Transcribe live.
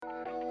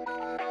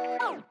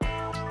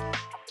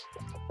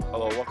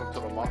Hello, welcome to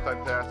the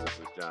MultiTask. This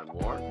is John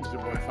Warren. It's your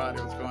boy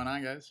Fadi. What's going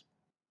on, guys?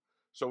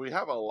 So we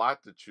have a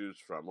lot to choose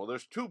from. Well,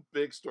 there's two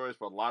big stories,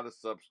 but a lot of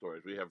sub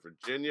stories. We have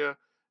Virginia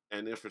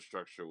and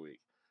Infrastructure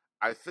Week.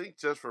 I think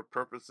just for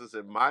purposes,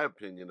 in my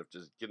opinion, of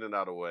just getting it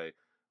out of the way,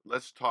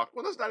 let's talk.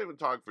 Well, let's not even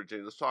talk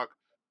Virginia. Let's talk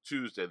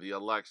Tuesday, the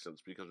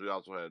elections, because we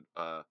also had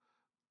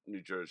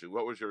New Jersey.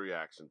 What was your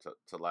reaction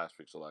to last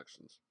week's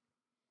elections?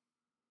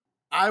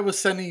 I was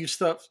sending you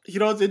stuff. You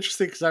know, it's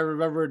interesting because I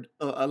remembered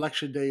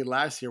election day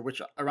last year,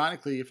 which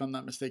ironically, if I'm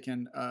not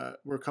mistaken,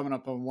 we're coming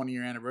up on 1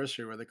 year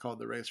anniversary where they called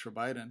the race for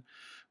Biden.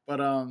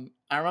 But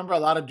I remember a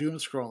lot of doom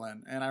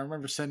scrolling, and I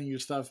remember sending you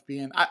stuff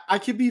being. I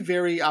could be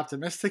very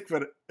optimistic,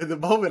 but at the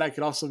moment, I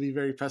could also be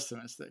very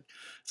pessimistic.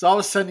 So I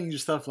was sending you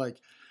stuff like,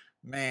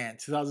 "Man,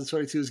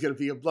 2022 is going to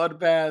be a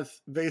bloodbath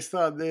based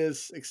on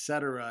this,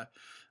 etc."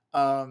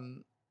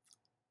 Um,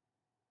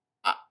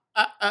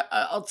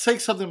 I'll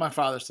take something my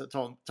father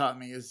taught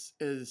me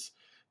is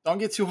don't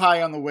get too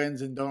high on the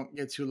wins and don't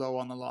get too low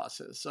on the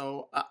losses.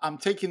 So I'm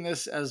taking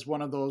this as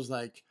one of those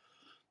like,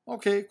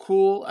 okay,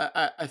 cool.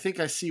 I think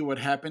I see what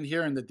happened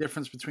here and the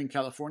difference between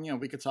California, and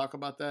we could talk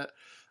about that.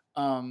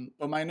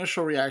 But my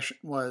initial reaction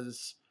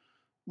was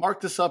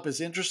mark this up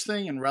as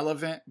interesting and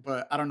relevant,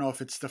 but I don't know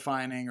if it's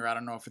defining or I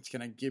don't know if it's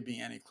going to give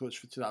me any clues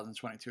for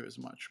 2022 as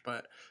much.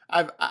 But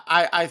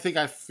I think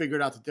I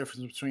figured out the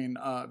difference between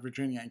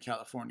Virginia and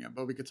California,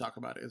 but we could talk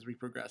about it as we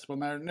progress. But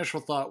my initial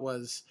thought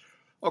was,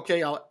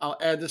 okay, I'll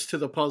add this to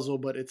the puzzle,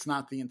 but it's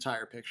not the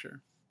entire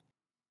picture.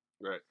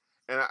 Right.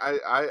 And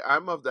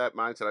I'm of that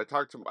mindset.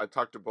 I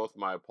talked to both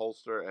my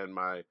pollster and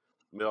my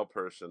mail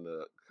person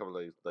a couple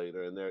of days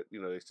later, and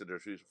they said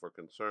there's reason for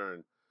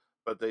concern,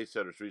 but they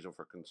said there's reason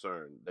for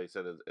concern. They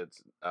said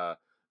it's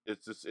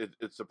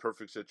a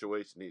perfect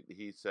situation.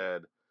 He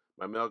said,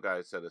 my mail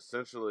guy said,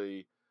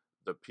 essentially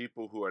the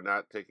people who are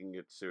not taking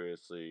it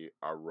seriously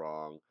are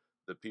wrong.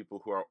 The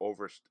people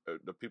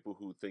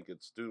who think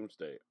it's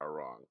doomsday are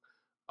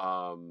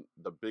wrong.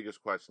 The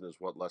biggest question is,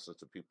 what lessons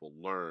do people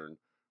learn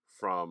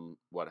from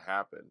what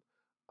happened?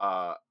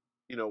 Uh,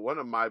 One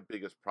of my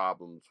biggest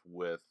problems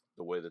with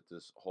the way that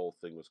this whole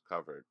thing was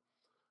covered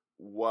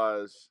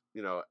was,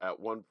 at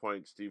one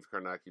point, Steve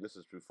Kornacki, this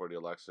is before the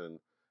election,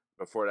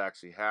 before it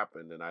actually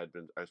happened, and I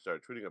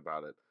started tweeting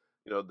about it.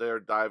 They're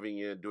diving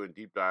in, doing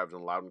deep dives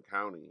in Loudoun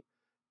County,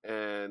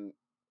 and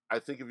I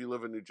think if you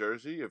live in New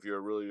Jersey, if you're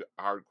a really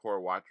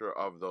hardcore watcher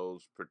of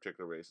those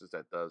particular races,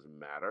 that does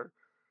matter.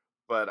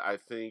 But I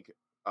think,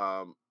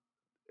 um,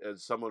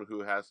 as someone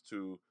who has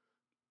to,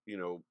 you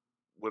know,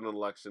 win an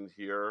election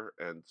here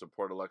and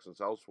support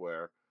elections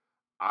elsewhere,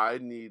 I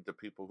need the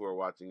people who are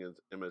watching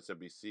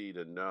MSNBC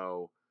to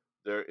know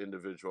their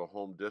individual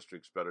home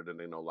districts better than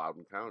they know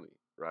Loudoun County,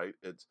 right?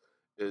 It's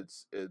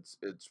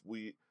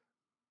we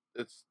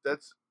it's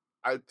that's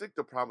I think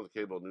the problem with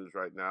cable news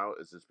right now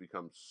is it's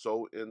become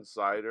so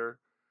insider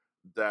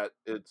that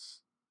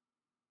it's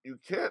you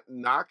can't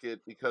knock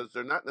it because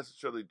they're not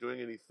necessarily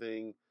doing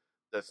anything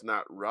that's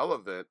not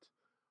relevant.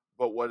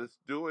 But what it's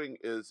doing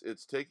is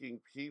it's taking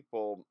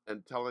people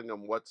and telling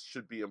them what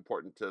should be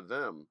important to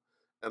them.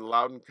 And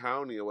Loudoun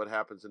County and what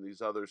happens in these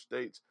other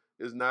states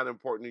is not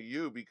important to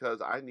you,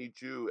 because I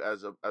need you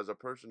as a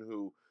person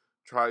who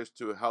tries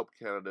to help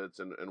candidates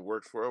and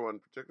works for one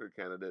particular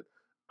candidate.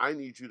 I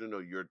need you to know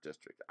your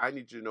district. I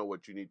need you to know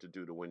what you need to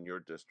do to win your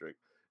district,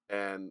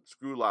 and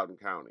screw Loudoun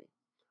County.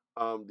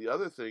 The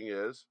other thing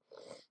is,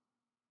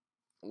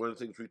 one of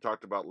the things we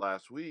talked about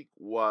last week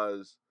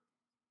was,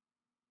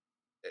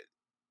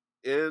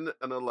 in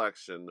an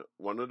election,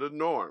 one of the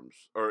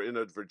norms, or in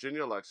a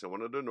Virginia election,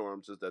 one of the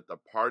norms is that the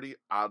party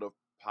the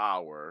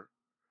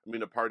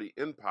party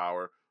in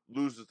power,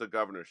 loses the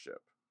governorship.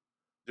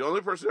 The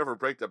only person to ever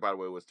break that, by the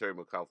way, was Terry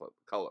McAuliffe.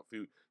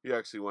 He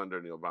actually won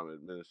during the Obama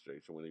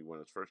administration when he won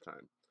his first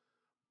time.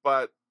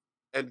 But,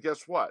 and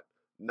guess what?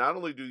 Not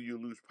only do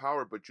you lose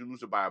power, but you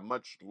lose it by a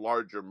much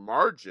larger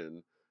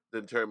margin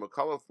than Terry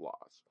McAuliffe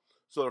lost.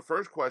 So the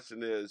first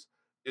question is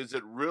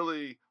it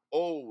really,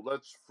 oh,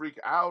 let's freak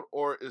out,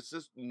 or is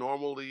this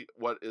normally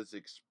what is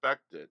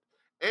expected?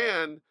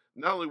 And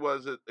not only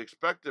was it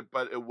expected,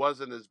 but it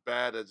wasn't as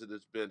bad as it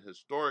has been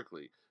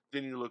historically.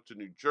 Then you look to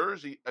New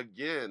Jersey,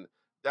 again,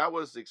 that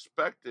was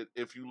expected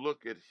if you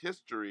look at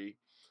history,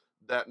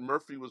 that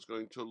Murphy was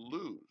going to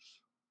lose.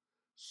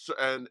 So,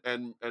 and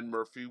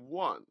Murphy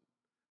won.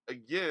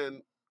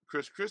 Again,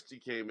 Chris Christie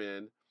came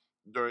in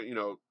during,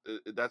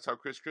 that's how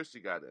Chris Christie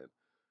got in.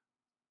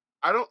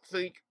 I don't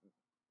think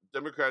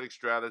Democratic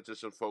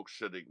strategists and folks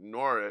should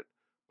ignore it,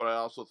 but I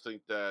also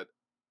think that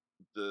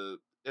the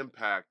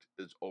impact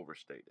is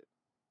overstated.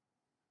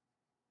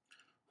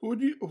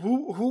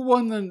 Who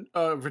won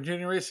the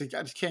Virginia race? I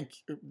just can't.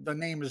 The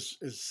name is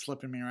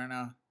slipping me right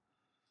now.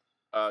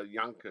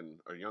 Youngkin.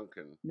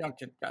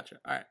 Youngkin, gotcha.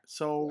 All right,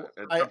 so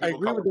Yeah. And some I people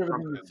agree call with him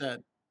everything you Trumpkin.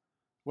 said.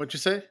 What'd you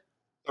say?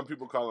 Some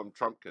people call him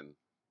Trumpkin.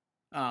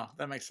 Oh,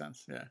 that makes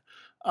sense. Yeah.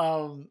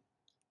 Um,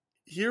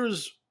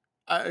 here's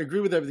I agree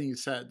with everything you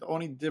said. The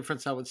only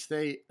difference I would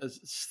stay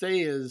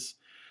is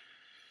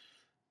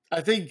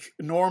I think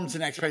norms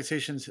and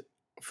expectations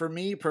for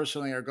me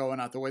personally, are going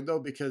out the window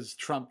because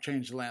Trump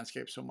changed the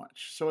landscape so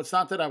much. So it's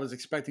not that I was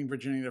expecting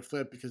Virginia to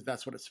flip because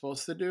that's what it's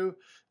supposed to do,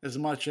 as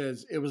much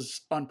as it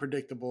was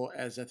unpredictable,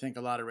 as I think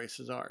a lot of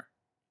races are.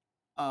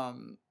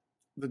 Um,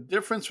 the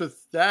difference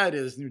with that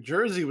is New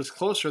Jersey was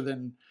closer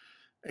than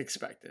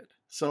expected.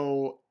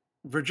 So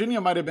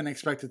Virginia might have been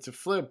expected to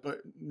flip, but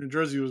New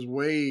Jersey was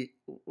way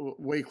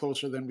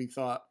closer than we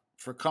thought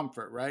for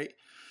comfort, right?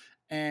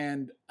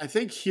 And I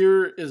think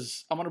here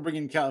is, I'm going to bring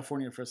in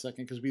California for a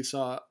second because we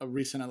saw a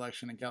recent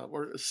election in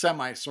California, or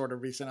semi sort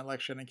of recent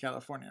election in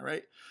California,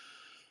 right?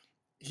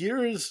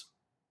 Here's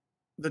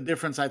the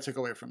difference I took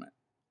away from it.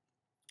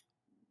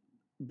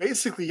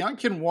 Basically,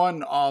 Youngkin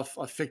won off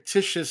a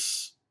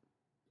fictitious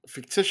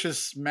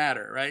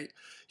matter, right?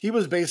 He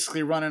was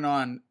basically running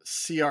on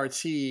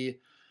CRT,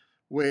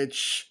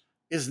 which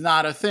is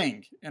not a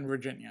thing in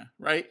Virginia,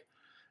 right?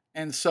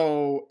 And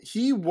so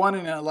he won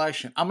an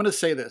election. I'm going to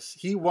say this.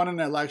 He won an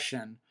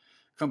election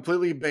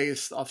completely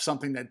based off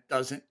something that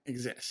doesn't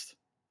exist.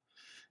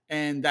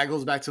 And that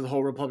goes back to the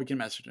whole Republican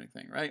messaging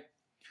thing, right?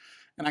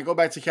 And I go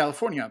back to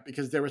California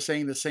because they were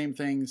saying the same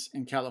things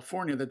in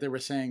California that they were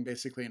saying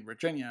basically in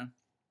Virginia.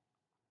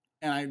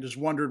 And I just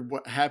wondered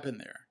what happened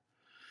there.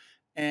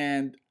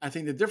 And I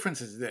think the difference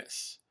is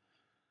this.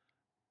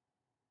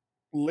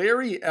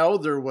 Larry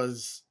Elder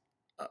was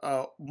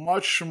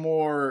much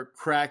more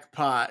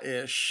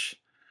crackpot-ish.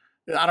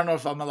 I don't know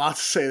if I'm allowed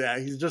to say that.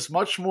 He's just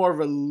much more of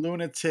a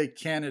lunatic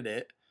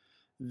candidate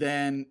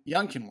than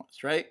Youngkin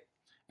was, right?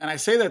 And I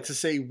say that to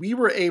say we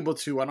were able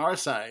to, on our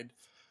side,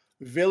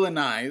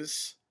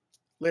 villainize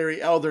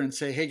Larry Elder and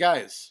say, hey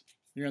guys,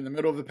 you're in the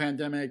middle of a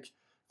pandemic,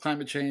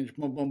 climate change,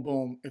 boom, boom,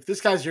 boom. If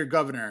this guy's your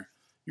governor,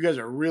 you guys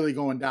are really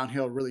going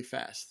downhill really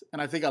fast.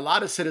 And I think a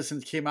lot of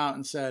citizens came out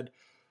and said,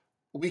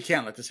 we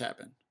can't let this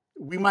happen.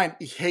 We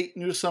might hate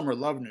Newsom or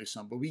love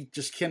Newsom, but we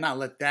just cannot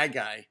let that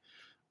guy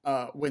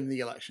win the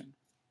election.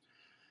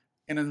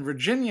 And in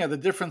Virginia, the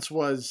difference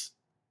was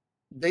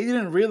they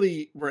didn't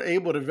really were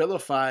able to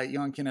vilify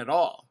Youngkin at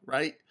all,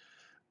 right?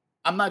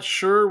 I'm not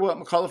sure what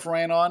McAuliffe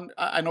ran on.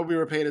 I know we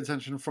were paying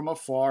attention from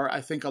afar.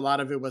 I think a lot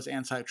of it was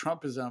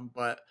anti-Trumpism,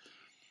 but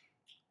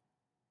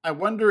I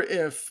wonder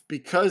if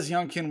because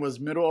Youngkin was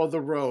middle of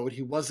the road,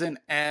 he wasn't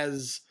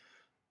as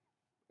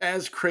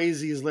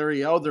crazy as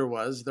Larry Elder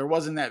was. There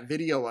wasn't that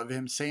video of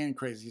him saying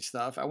crazy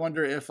stuff. I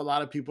wonder if a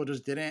lot of people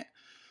just didn't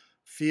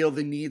feel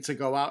the need to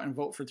go out and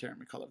vote for Terry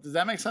McAuliffe. Does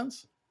that make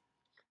sense?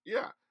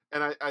 Yeah,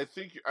 and I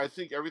think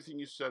everything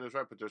you said is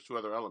right, but there's two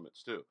other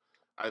elements too.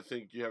 I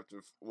think you have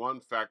to one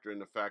factor in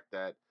the fact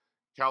that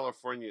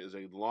California is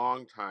a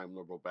long time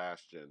liberal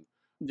bastion.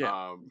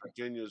 Yeah.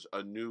 Virginia's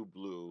a new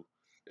blue,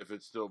 if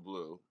it's still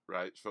blue,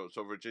 right? So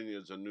Virginia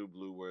is a new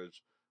blue,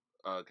 whereas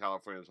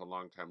California is a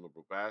long time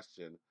liberal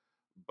bastion.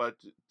 But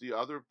the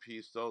other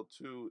piece, though,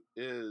 too,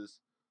 is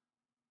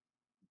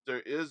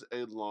there is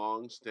a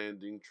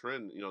long-standing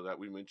trend, that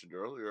we mentioned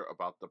earlier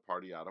about the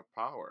party out of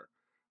power.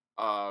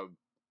 Uh,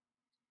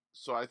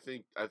 so I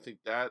think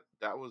that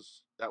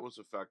was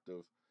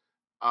effective.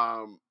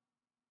 Um,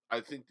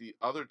 I think the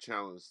other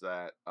challenge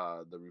that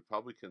the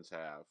Republicans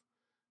have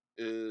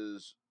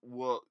is,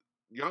 well,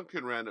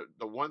 Youngkin ran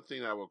the one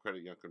thing I will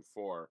credit Youngkin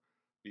for,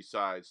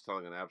 besides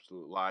telling an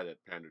absolute lie that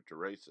pandered to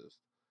racist.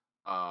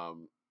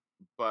 Um,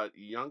 but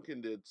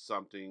Youngkin did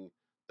something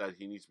that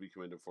he needs to be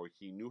commended for.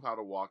 He knew how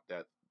to walk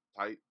that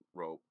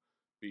tightrope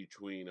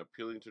between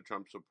appealing to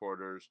Trump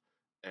supporters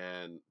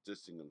and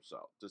distancing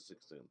himself.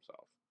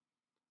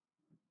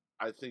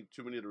 I think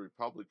too many of the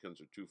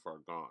Republicans are too far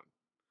gone.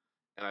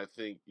 And I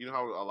think,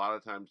 how a lot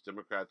of times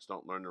Democrats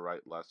don't learn the right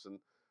lesson?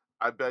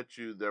 I bet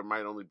you there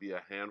might only be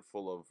a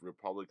handful of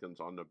Republicans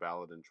on the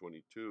ballot in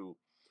 22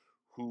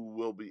 who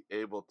will be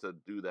able to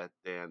do that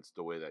dance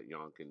the way that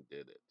Youngkin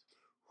did it.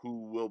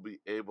 Who will be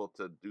able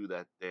to do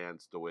that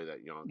dance the way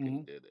that Youngkin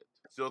Mm-hmm. did it.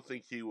 Still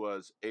think he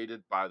was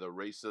aided by the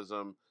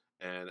racism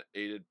and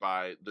aided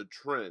by the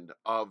trend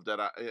of that.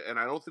 And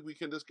I don't think we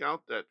can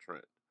discount that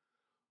trend.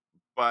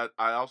 But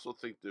I also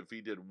think that if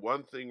he did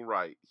one thing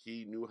right,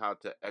 he knew how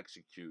to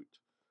execute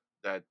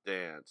that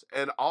dance.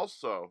 And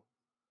also,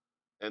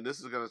 and this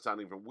is going to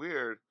sound even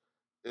weird,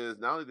 is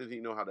not only did he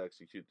know how to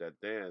execute that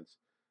dance,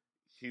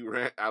 he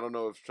ran. I don't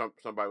know if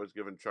somebody was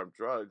giving Trump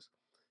drugs.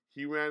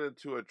 He ran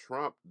into a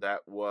Trump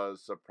that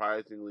was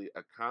surprisingly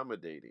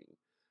accommodating,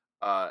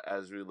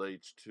 as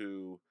relates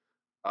to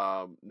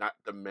not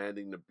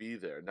demanding to be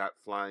there, not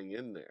flying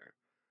in there.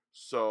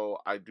 So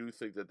I do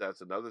think that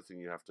that's another thing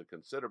you have to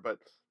consider. But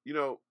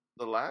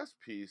the last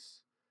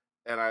piece,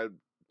 and I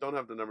don't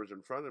have the numbers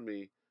in front of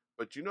me,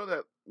 but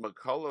that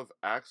McAuliffe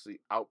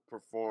actually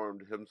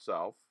outperformed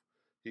himself.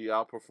 He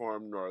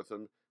outperformed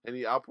Northam, and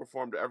he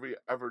outperformed every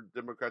ever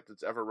Democrat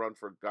that's ever run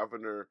for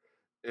governor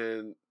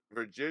in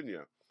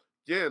Virginia.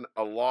 Again,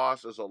 a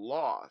loss is a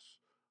loss,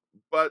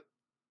 but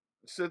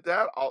should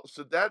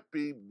that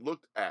be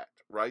looked at,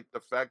 right? The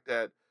fact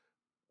that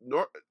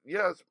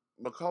yes,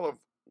 McAuliffe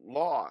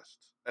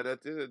lost, and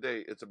at the end of the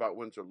day, it's about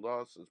wins or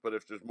losses. But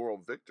if there's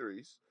moral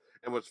victories,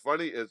 and what's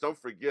funny is, don't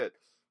forget,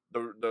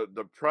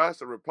 the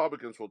press and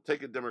Republicans will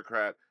take a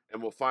Democrat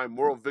and will find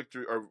moral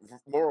victory or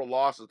moral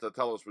losses that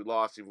tell us we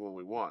lost even when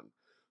we won.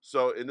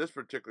 So in this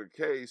particular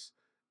case,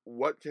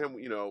 what can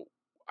we,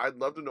 I'd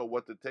love to know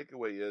what the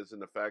takeaway is in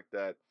the fact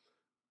that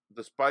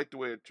despite the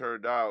way it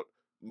turned out,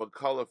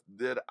 McAuliffe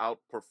did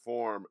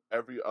outperform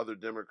every other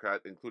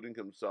Democrat, including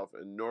himself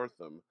in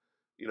Northam.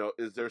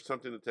 Is there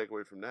something to take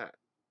away from that?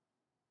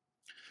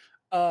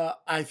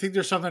 I think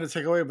there's something to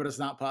take away, but it's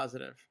not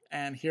positive.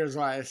 And here's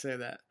why I say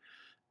that.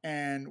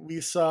 And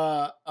we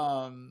saw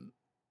a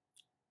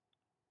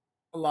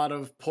lot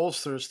of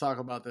pollsters talk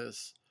about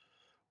this.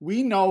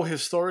 We know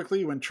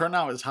historically when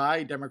turnout is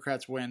high,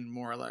 Democrats win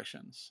more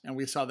elections. And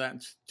we saw that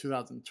in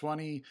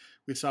 2020.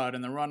 We saw it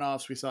in the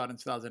runoffs. We saw it in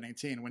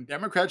 2018. When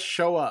Democrats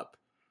show up,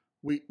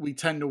 we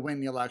tend to win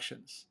the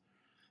elections.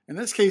 In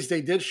this case,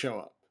 they did show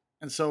up.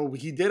 And so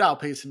he did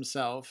outpace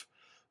himself,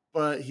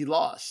 but he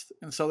lost.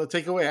 And so the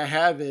takeaway I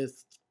have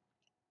is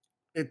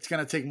it's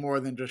going to take more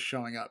than just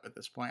showing up at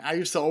this point. I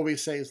used to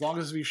always say, as long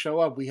as we show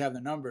up, we have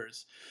the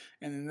numbers.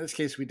 And in this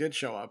case, we did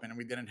show up and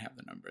we didn't have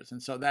the numbers.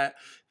 And so that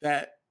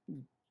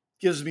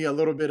gives me a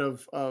little bit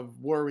of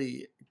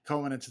worry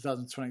going into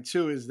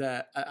 2022 is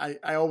that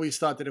I always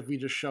thought that if we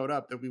just showed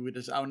up that we would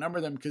just outnumber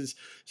them because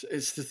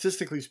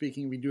statistically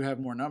speaking, we do have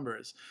more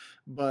numbers,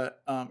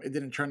 but it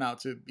didn't turn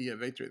out to be a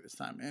victory this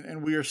time.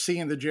 And we are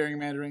seeing the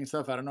gerrymandering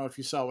stuff. I don't know if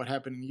you saw what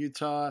happened in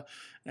Utah.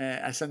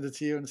 I sent it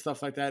to you and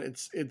stuff like that.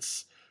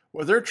 It's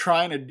what they're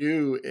trying to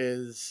do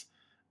is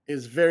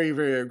very,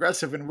 very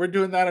aggressive. And we're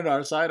doing that on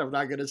our side. I'm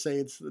not going to say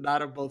it's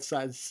not a both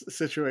sides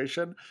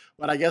situation,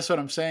 but I guess what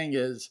I'm saying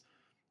is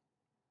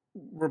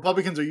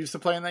Republicans are used to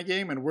playing that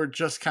game, and we're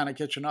just kind of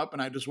catching up.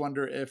 And I just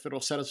wonder if it'll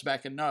set us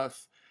back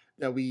enough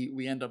that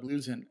we end up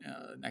losing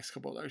next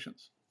couple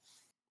elections.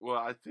 Well,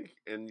 I think,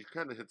 and you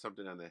kind of hit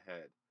something on the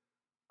head.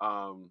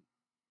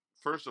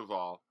 First of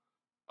all,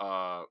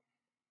 uh,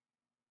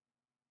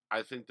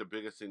 I think the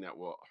biggest thing that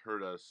will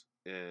hurt us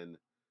in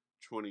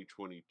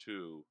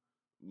 2022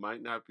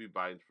 might not be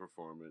Biden's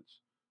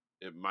performance.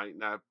 It might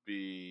not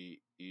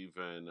be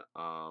even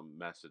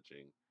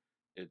messaging.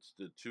 It's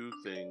the two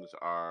things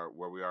are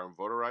where we are in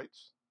voter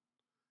rights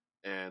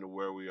and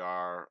where we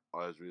are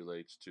as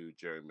relates to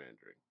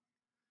gerrymandering.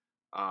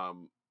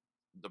 Um,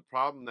 the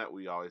problem that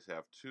we always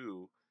have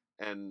too,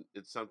 and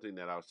it's something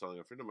that I was telling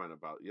a friend of mine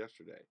about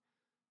yesterday.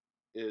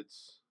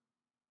 It's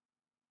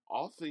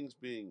all things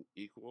being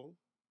equal,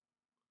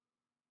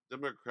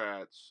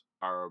 Democrats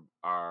are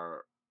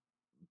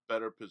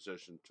better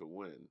positioned to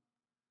win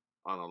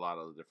on a lot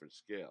of the different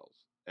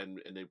scales, and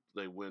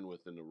they win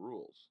within the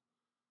rules.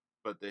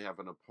 But they have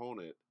an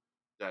opponent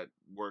that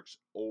works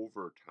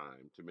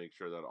overtime to make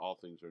sure that all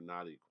things are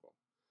not equal,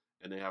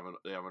 and they have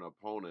an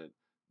opponent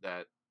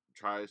that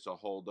tries to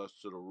hold us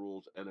to the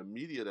rules, and a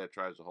media that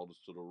tries to hold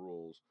us to the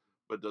rules,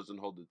 but doesn't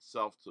hold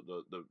itself to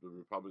the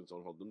Republicans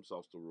don't hold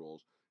themselves to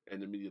rules,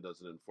 and the media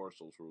doesn't enforce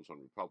those rules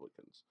on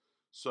Republicans.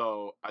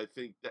 So I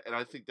think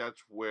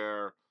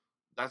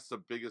that's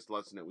the biggest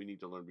lesson that we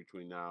need to learn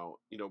between now.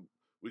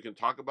 We can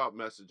talk about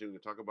messaging, we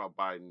can talk about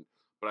Biden,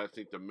 but I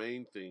think the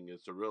main thing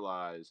is to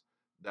realize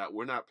that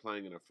we're not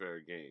playing in a fair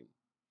game,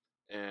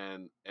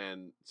 and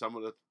some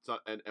of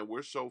and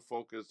we're so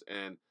focused.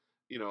 And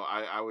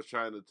I was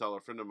trying to tell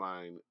a friend of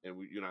mine, and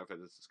I've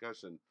had this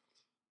discussion.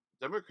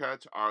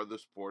 Democrats are the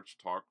sports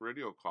talk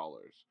radio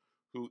callers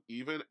who,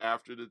 even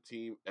after the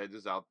team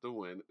edges out the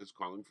win, is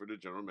calling for the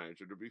general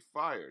manager to be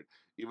fired,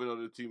 even though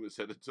the team is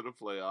headed to the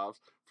playoffs,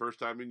 first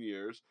time in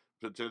years,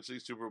 potentially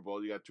Super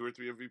Bowl. You got two or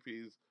three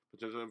MVPs,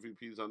 potential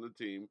MVPs on the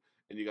team,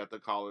 and you got the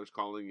callers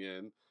calling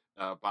in.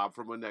 Bob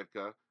from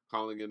Winnetka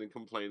calling in and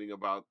complaining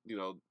about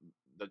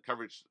the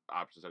coverage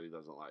options that he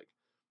doesn't like.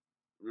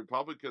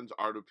 Republicans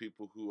are the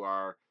people who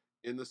are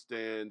in the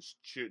stands.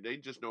 They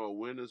just know a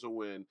win is a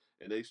win,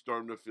 and they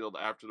storm the field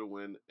after the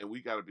win. And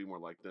we got to be more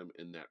like them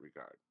in that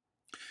regard.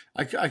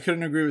 I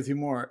couldn't agree with you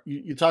more.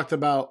 You talked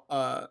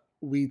about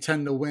we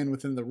tend to win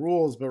within the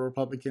rules, but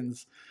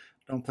Republicans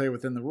don't play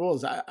within the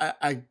rules.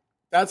 I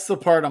that's the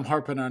part I'm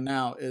harping on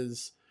now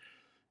is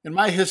in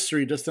my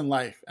history, just in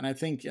life, and I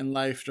think in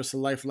life, just a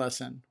life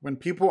lesson. When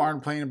people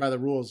aren't playing by the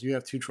rules, you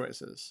have two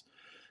choices.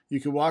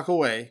 You could walk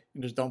away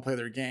and just don't play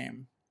their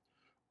game,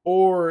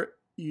 or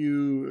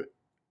you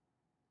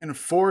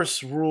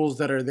enforce rules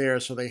that are there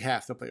so they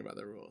have to play by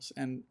the rules.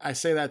 And I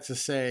say that to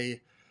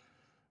say,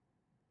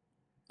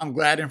 I'm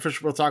glad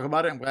we'll talk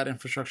about it. I'm glad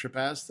infrastructure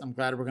passed. I'm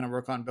glad we're going to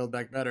work on Build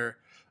Back Better.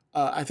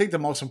 I think the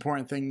most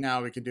important thing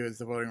now we could do is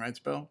the voting rights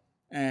bill.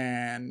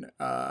 And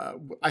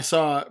I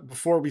saw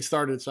before we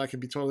started, so I could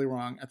be totally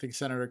wrong, I think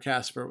Senator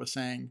Casper was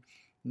saying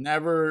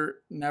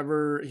never,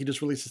 he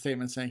just released a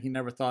statement saying he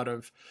never thought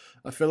of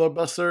a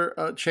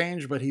filibuster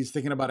change, but he's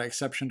thinking about an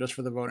exception just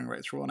for the voting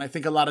rights rule. And I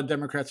think a lot of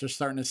Democrats are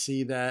starting to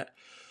see that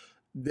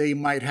they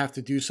might have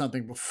to do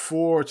something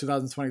before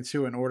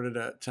 2022 in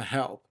order to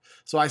help.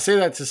 So I say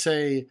that to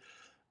say,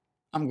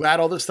 I'm glad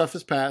all this stuff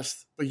is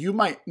passed, but you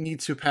might need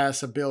to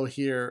pass a bill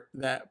here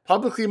that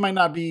publicly might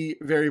not be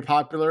very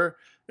popular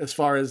as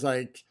far as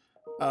like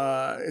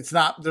It's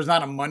not there's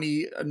not a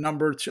money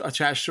number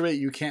attached to it.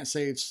 You can't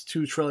say it's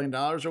 $2 trillion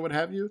or what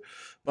have you.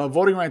 But a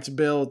voting rights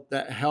bill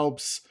that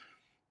helps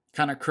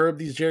kind of curb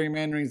these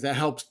gerrymanderings, that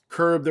helps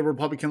curb the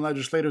Republican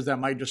legislators that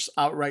might just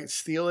outright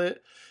steal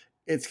it.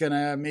 It's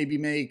gonna maybe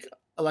make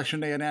election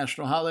day a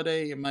national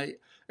holiday. It might,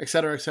 et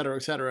cetera, et cetera,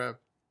 et cetera.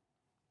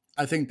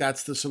 I think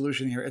that's the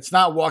solution here. It's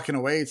not walking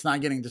away. It's not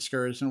getting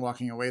discouraged and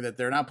walking away that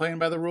they're not playing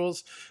by the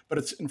rules, but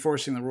it's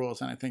enforcing the rules.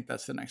 And I think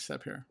that's the next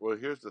step here. Well,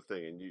 here's the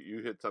thing, and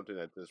you hit something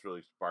that just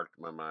really sparked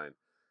my mind.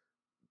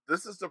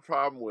 This is the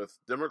problem with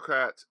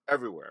Democrats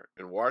everywhere.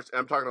 In Washington,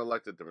 I'm talking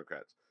elected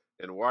Democrats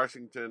in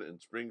Washington, in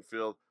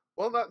Springfield.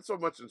 Well, not so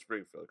much in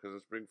Springfield, because in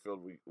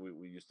Springfield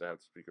we used to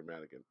have Speaker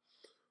Madigan.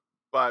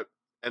 But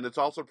and it's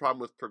also a problem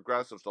with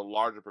progressives, the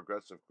larger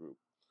progressive group.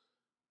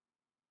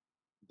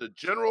 The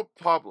general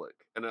public,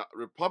 and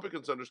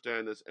Republicans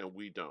understand this, and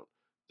we don't.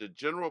 The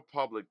general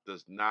public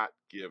does not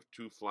give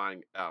two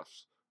flying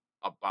F's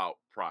about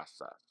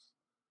process.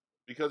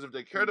 Because if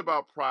they cared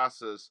about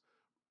process,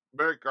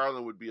 Merrick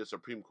Garland would be a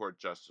Supreme Court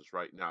justice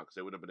right now because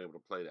they would have been able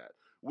to play that.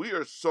 We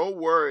are so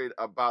worried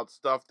about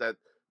stuff that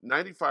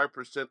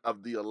 95%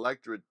 of the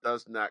electorate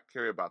does not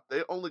care about.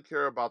 They only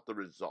care about the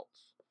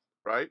results,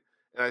 right?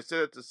 And I say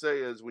that to say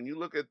is when you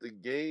look at the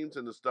games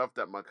and the stuff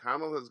that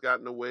McConnell has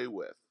gotten away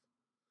with,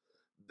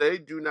 they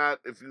do not.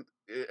 If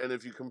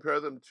you compare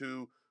them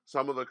to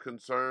some of the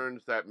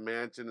concerns that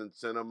Manchin and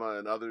Sinema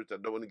and others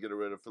that don't want to get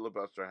rid of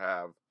filibuster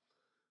have,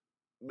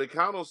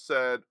 McConnell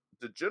said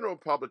the general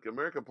public,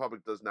 American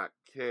public, does not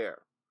care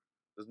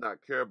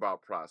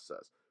about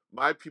process.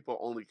 My people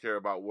only care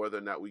about whether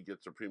or not we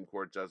get Supreme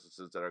Court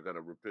justices that are going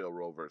to repeal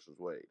Roe versus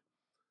Wade.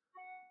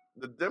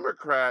 The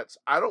Democrats,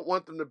 I don't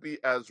want them to be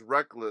as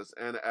reckless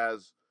and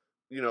as,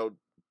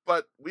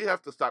 but we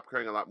have to stop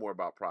caring a lot more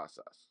about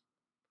process.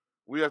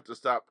 We have to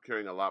stop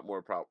caring a lot more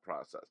about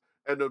process.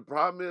 And the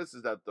problem is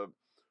that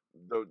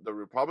the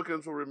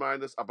Republicans will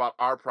remind us about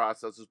our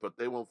processes, but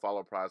they won't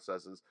follow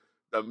processes.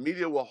 The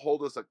media will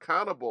hold us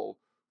accountable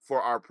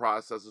for our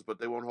processes, but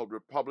they won't hold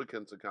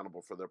Republicans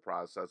accountable for their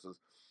processes.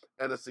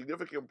 And a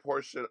significant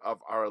portion of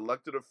our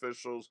elected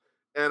officials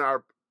and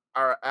our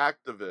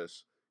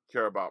activists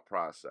care about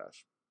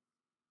process.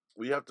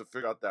 We have to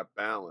figure out that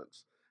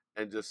balance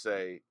and just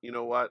say, you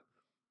know what?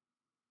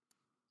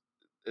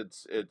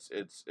 It's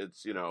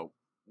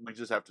we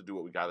just have to do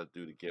what we got to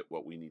do to get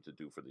what we need to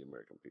do for the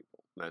American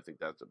people. And I think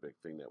that's a big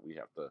thing that we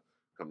have to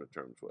come to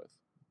terms with.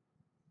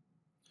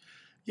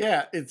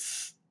 Yeah, it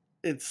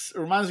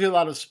reminds me a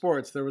lot of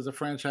sports. There was a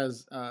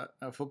franchise,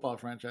 a football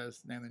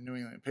franchise named the New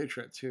England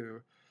Patriots,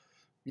 who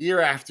year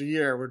after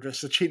year were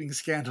just a cheating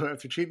scandal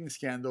after cheating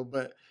scandal,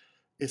 but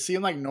it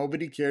seemed like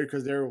nobody cared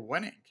because they were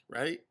winning,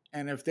 right?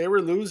 And if they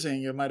were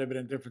losing, it might have been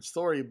a different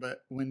story. But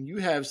when you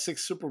have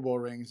 6 Super Bowl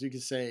rings, you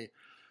can say,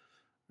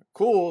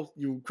 cool,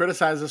 you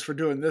criticize us for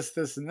doing this,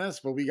 this, and this,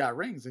 but we got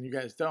rings and you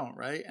guys don't,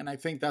 right? And I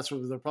think that's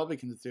what the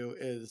Republicans do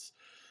is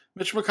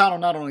Mitch McConnell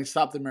not only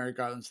stopped the Merrick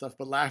Garland stuff,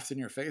 but laughed in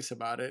your face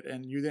about it,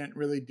 and you didn't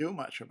really do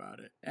much about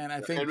it. And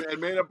I think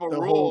and made up a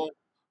the rule,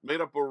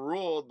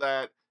 whole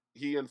that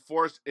he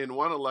enforced in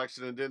one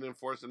election and didn't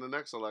enforce in the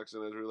next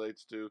election as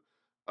relates to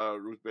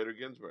Ruth Bader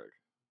Ginsburg.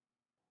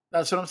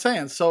 that's what I'm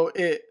saying. So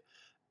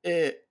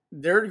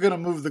they're going to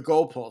move the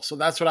goalpost. So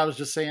that's what I was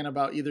just saying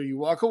about either you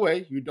walk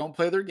away, you don't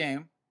play their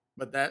game,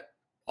 but that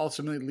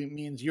ultimately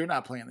means you're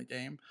not playing the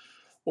game,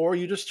 or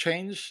you just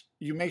change.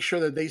 You make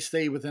sure that they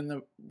stay within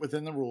the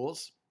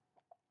rules,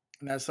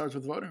 and that starts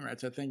with voting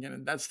rights, I think,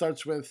 and that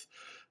starts with,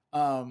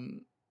 I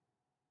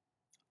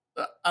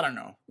don't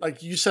know,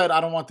 like you said, I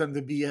don't want them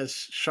to be as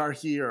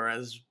sharky or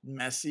as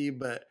messy,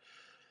 but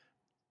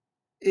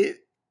it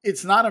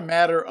it's not a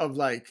matter of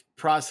like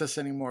process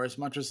anymore as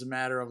much as a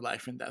matter of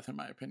life and death, in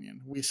my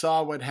opinion. We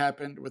saw what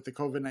happened with the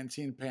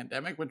COVID-19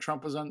 pandemic when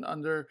Trump was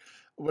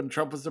when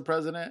Trump was the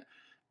president,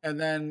 and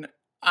then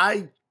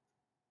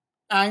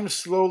I'm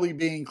slowly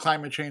being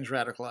climate change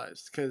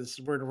radicalized because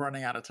we're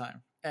running out of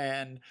time.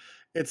 And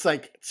it's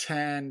like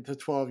 10 to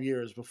 12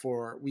 years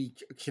before we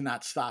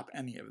cannot stop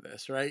any of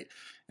this, right?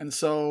 And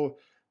so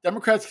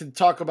Democrats can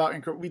talk about,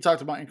 we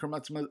talked about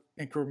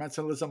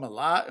incrementalism a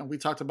lot, and we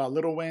talked about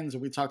little wins,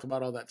 and we talked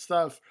about all that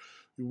stuff.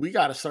 We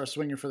got to start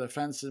swinging for the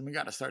fences, and we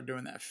got to start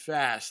doing that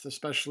fast,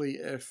 especially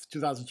if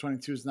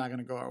 2022 is not going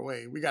to go our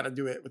way. We got to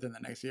do it within the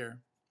next year.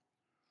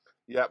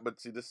 Yeah, but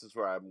see, this is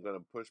where I'm going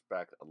to push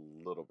back a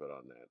little bit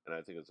on that, and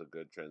I think it's a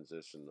good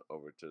transition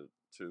over to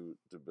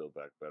build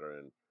back better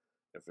in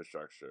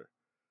infrastructure.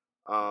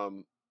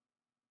 Um,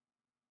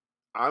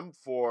 I'm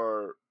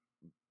for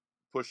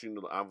pushing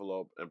the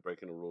envelope and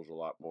breaking the rules a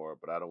lot more,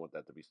 but I don't want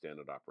that to be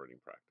standard operating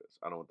practice.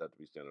 I don't want that to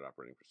be standard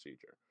operating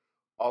procedure.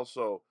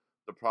 Also,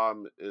 the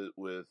problem is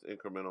with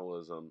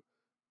incrementalism,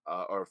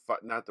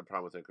 not the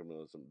problem with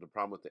incrementalism. The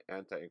problem with the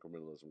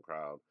anti-incrementalism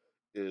crowd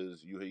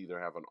is you either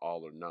have an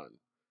all or none,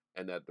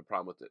 and that the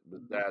problem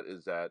with that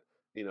is that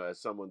as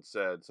someone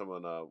said,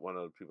 one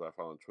of the people I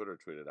follow on Twitter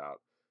tweeted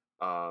out,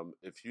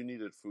 if you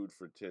needed food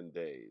for 10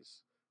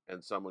 days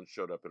and someone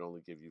showed up and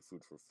only gave you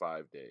food for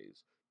 5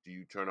 days, Do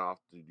you turn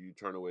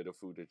away the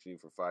food that you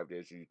need for 5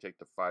 days, or you take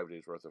the 5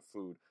 days worth of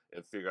food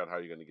and figure out how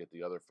you're going to get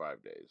the other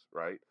 5 days,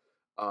 right?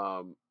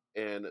 Um,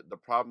 and the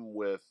problem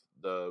with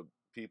the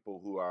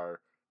people who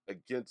are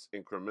against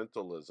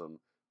incrementalism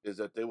is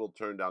that they will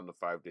turn down the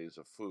 5 days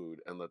of food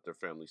and let their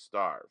family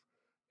starve,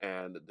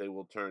 and they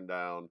will turn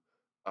down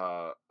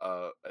an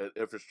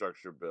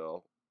infrastructure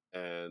bill,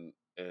 and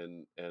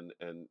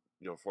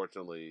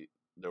fortunately,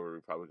 there were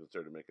Republicans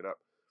there to make it up.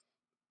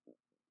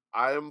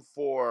 I am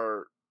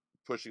for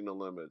pushing the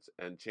limits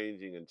and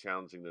changing and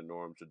challenging the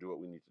norms to do what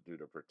we need to do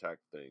to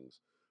protect things.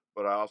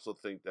 But I also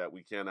think that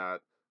we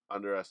cannot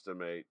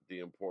underestimate the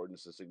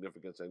importance and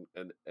significance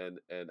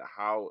and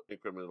how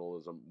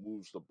incrementalism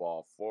moves the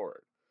ball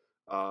forward.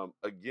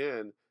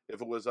 Again,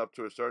 if it was up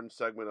to a certain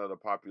segment of the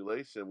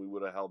population, we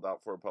would have held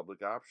out for a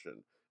public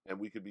option. And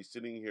we could be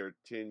sitting here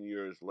 10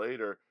 years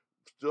later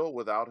still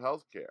without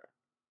health care,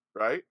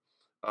 right?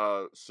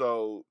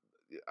 So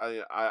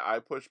I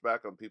push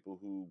back on people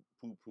who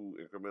poo poo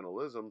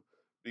incrementalism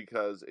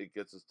because it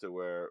gets us to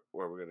where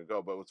we're going to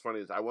go. But what's funny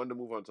is I wanted to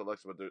move on to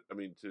election,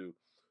 to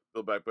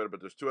Build Back Better. But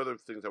there's two other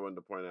things I wanted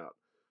to point out.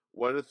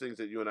 One of the things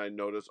that you and I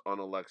noticed on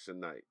election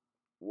night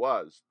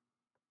was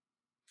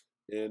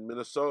in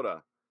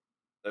Minnesota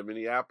and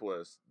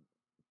Minneapolis,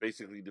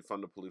 basically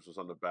defund the police was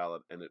on the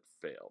ballot and it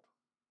failed.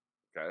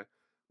 Okay.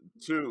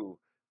 Two,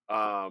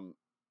 um,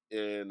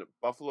 in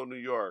Buffalo, New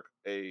York,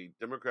 a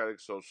Democratic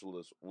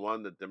socialist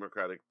won the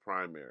Democratic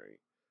primary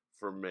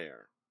for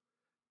mayor,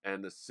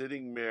 and the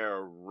sitting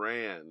mayor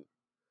ran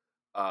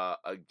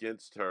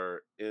against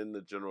her in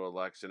the general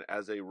election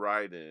as a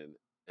write-in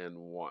and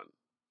won.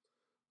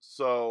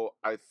 So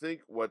I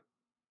think what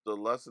the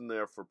lesson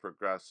there for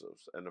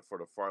progressives and for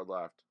the far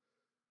left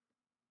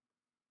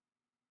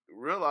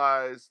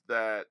realize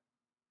that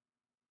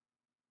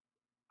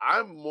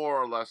I'm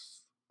more or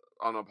less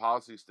on a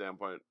policy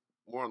standpoint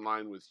more in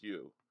line with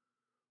you,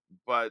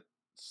 but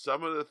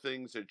some of the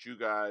things that you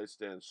guys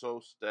stand so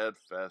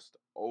steadfast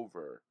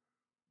over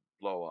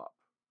blow up.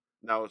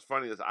 Now, what's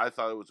funny is I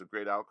thought it was a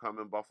great outcome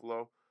in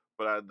Buffalo,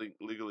 but I think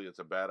legally it's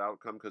a bad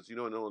outcome because in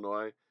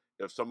Illinois,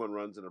 if someone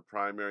runs in a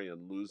primary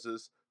and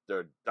loses,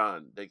 they're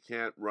done. They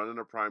can't run in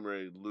a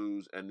primary,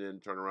 lose, and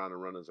then turn around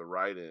and run as a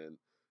write-in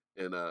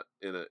in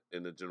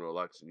a general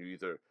election. You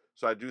either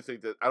so I do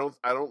think that I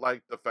don't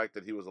like the fact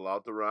that he was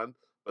allowed to run,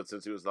 but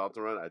since he was allowed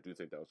to run, I do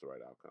think that was the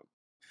right outcome.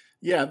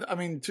 Yeah, I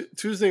mean,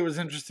 Tuesday was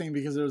interesting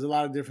because there was a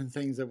lot of different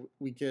things that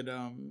we could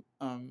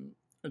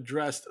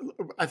address.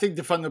 I think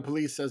defund the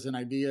police as an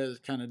idea has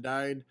kind of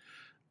died.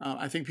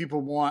 I think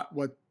people want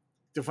what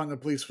defund the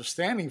police was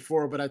standing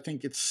for, but I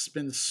think it's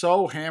been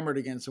so hammered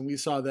against, and we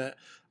saw that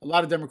a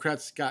lot of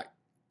Democrats got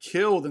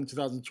killed in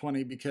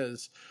 2020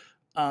 because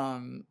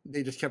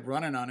they just kept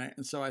running on it.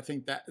 And so I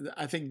think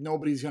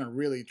nobody's going to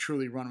really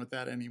truly run with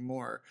that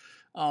anymore.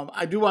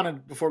 I do want to,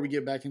 before we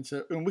get back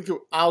into, and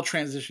I'll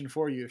transition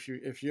for you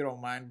if you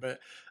don't mind, but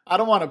I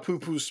don't want to poo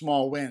poo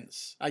small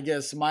wins. I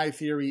guess my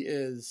theory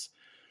is,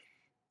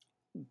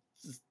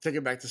 take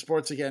it back to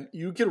sports again.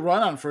 You could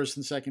run on first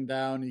and second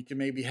down. You can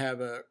maybe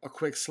have a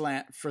quick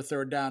slant for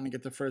third down and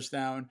get the first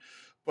down.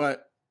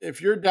 But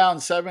if you're down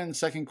 7,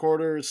 second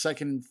quarter,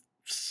 second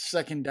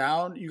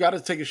down, you got to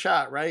take a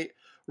shot, right?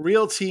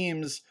 Real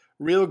teams,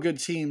 real good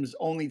teams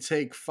only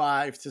take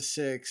 5 to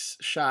 6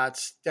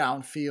 shots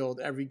downfield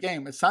every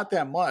game. It's not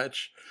that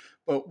much,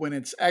 but when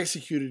it's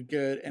executed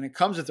good and it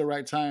comes at the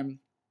right time,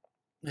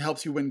 it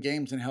helps you win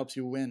games and it helps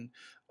you win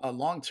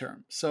long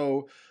term.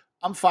 So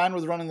I'm fine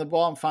with running the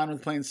ball. I'm fine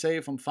with playing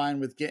safe. I'm fine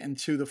with getting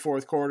to the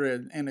fourth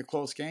quarter in a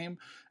close game.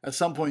 At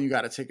some point, you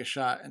got to take a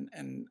shot,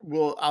 and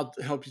I'll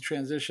help you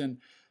transition.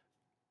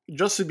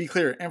 Just to be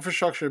clear,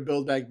 infrastructure,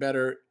 Build Back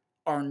Better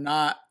are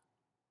not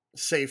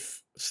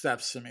safe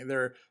steps to me.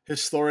 They're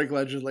historic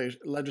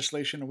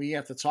legislation. We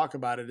have to talk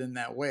about it in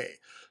that way.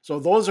 So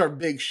those are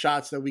big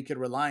shots that we could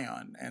rely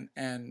on,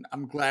 and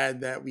I'm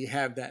glad that we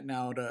have that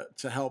now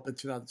to help in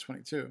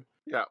 2022.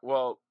 Yeah,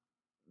 well,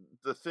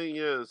 the thing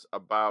is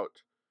about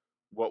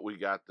what we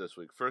got this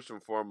week. First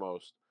and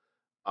foremost,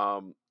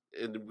 um,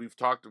 and we've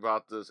talked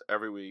about this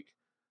every week.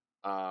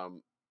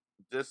 Um,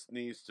 this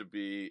needs to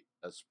be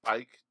a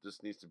spike.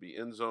 This needs to be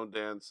end zone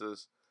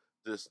dances.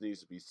 This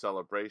needs to be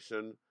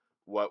celebration.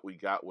 What we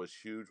got was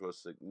huge, was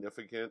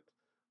significant,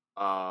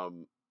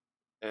 um,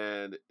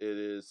 and it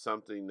is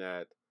something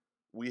that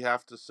we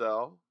have to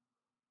sell.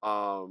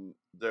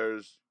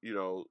 There's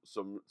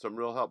some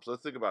real help. So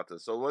let's think about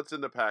this. So what's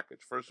in the package?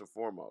 First and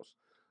foremost,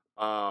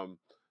 um,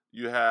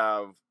 you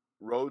have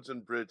roads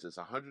and bridges,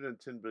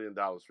 $110 billion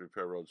to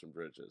repair roads and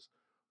bridges.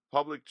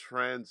 Public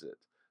transit,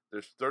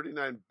 there's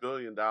 $39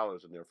 billion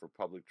in there for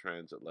public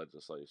transit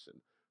legislation.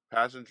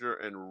 Passenger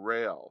and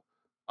rail,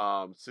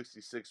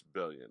 66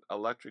 billion.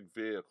 Electric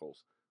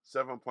vehicles,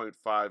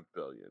 7.5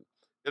 billion.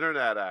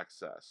 Internet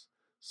access,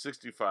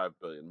 65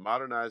 billion.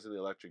 Modernizing the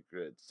electric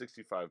grid,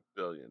 65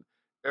 billion.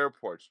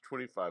 Airports,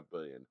 25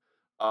 billion.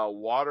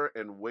 Water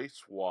and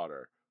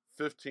wastewater,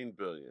 15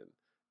 billion.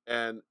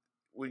 And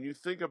when you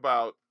think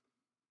about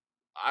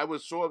I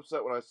was so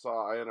upset when I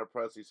saw Ayanna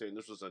Pressley saying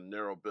this was a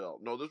narrow bill.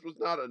 No, this was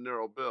not a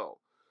narrow bill.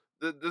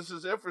 This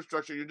is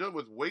infrastructure. You're dealing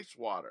with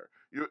wastewater.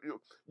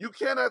 You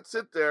cannot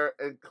sit there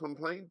and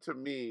complain to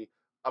me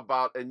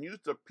about and use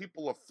the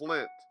people of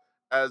Flint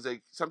as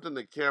a something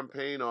to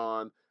campaign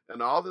on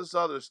and all this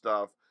other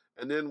stuff.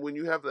 And then when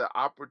you have the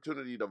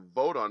opportunity to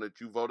vote on it,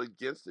 you vote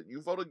against it.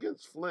 You vote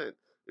against Flint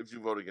if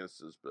you vote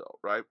against this bill,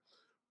 right?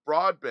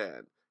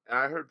 Broadband. And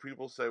I heard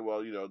people say,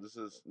 well, this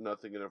is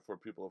nothing in it for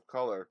people of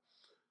color.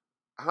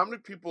 How many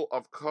people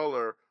of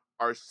color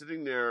are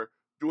sitting there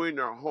doing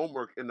their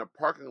homework in the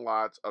parking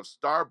lots of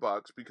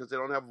Starbucks because they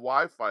don't have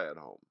Wi-Fi at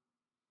home?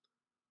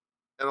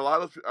 And a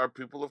lot of are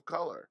people of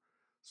color.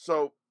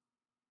 So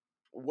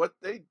what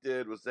they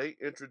did was they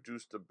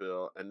introduced a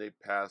bill and they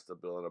passed a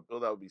bill, and a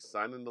bill that would be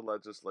signed into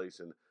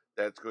legislation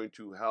that's going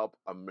to help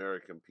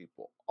American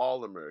people,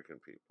 all American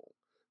people.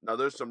 Now,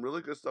 there's some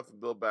really good stuff in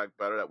Build Back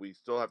Better that we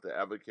still have to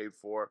advocate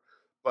for,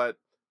 but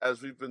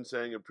as we've been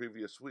saying in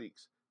previous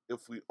weeks,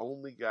 if we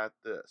only got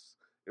this,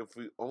 if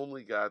we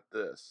only got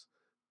this,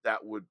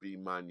 that would be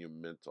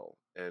monumental.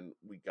 And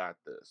we got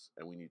this,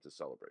 and we need to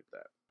celebrate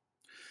that.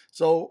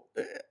 So,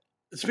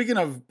 speaking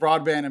of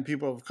broadband and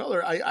people of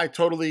color, I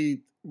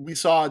totally, we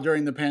saw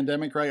during the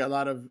pandemic, right? A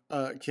lot of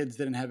kids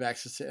didn't have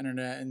access to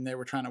internet and they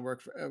were trying to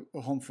work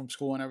home from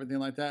school and everything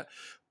like that.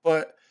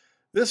 But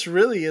this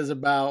really is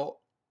about,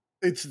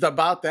 it's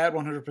about that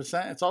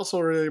 100%. It's also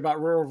really about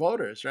rural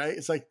voters, right?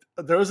 It's like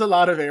there was a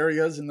lot of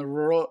areas in the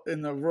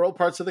rural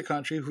parts of the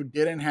country who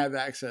didn't have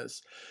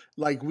access,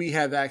 like we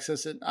have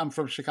access. And I'm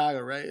from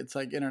Chicago, right? It's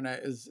like internet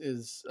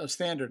is a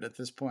standard at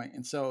this point,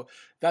 and so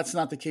that's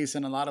not the case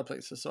in a lot of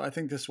places. So I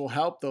think this will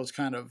help those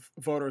kind of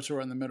voters who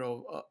are in the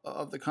middle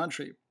of the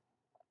country.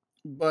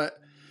 But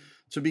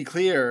to be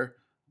clear,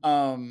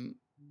 you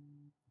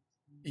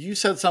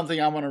said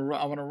something I want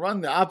to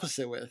run the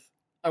opposite with.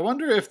 I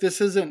wonder if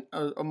this isn't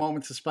a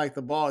moment to spike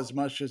the ball as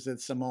much as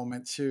it's a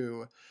moment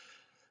to.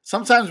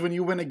 Sometimes when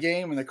you win a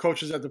game and the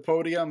coach is at the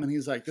podium and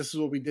he's like, "This is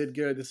what we did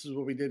good. This is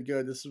what we did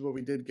good. This is what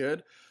we did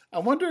good." I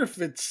wonder if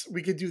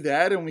we could do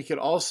that, and we could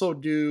also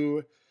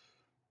do.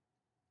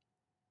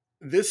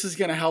 This is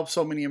going to help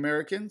so many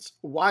Americans.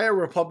 Why are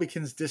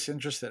Republicans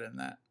disinterested in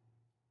that?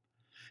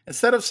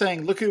 Instead of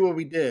saying, "Look at what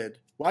we did,"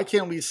 why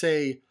can't we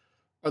say,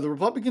 "Are the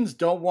Republicans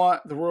don't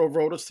want the rural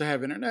voters to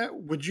have internet?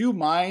 Would you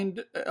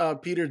mind,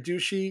 Peter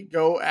Ducey,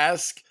 go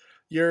ask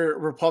your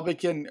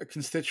Republican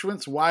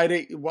constituents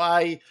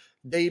why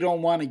they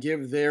don't want to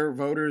give their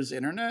voters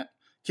internet?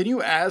 Can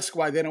you ask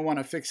why they don't want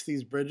to fix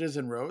these bridges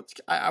and roads?"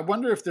 I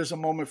wonder if there's a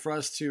moment for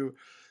us to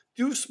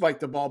do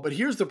spike the ball. But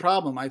here's the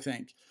problem, I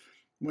think.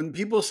 When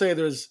people say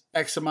there's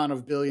X amount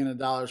of billion of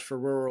dollars for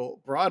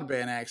rural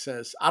broadband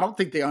access, I don't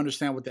think they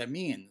understand what that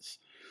means.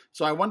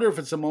 So I wonder if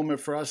it's a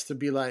moment for us to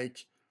be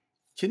like,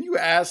 can you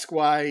ask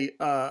why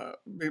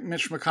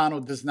Mitch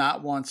McConnell does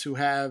not want to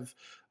have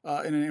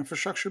in an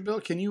infrastructure bill?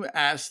 Can you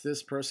ask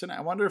this person?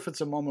 I wonder if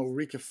it's a moment where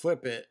we could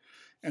flip it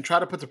and try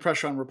to put the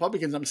pressure on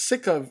Republicans.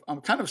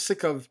 I'm kind of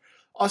sick of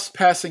us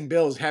passing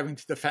bills having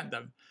to defend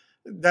them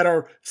that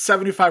are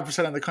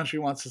 75% of the country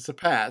wants us to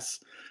pass.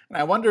 And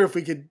I wonder if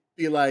we could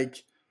be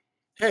like,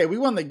 hey, we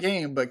won the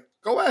game, but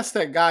go ask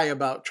that guy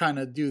about trying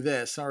to do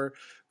this, or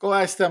go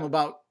ask them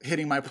about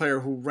hitting my player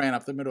who ran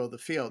up the middle of the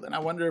field. And I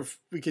wonder if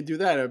we could do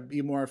that. It'd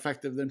be more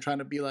effective than trying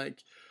to be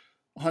like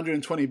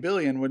 120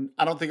 billion when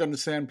I don't think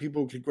understand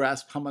people could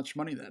grasp how much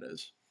money that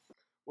is.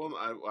 Well,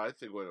 I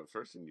think the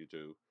first thing you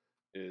do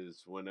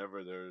is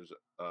whenever there's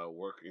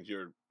work in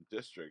your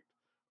district,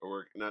 or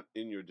work not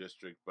in your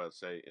district, but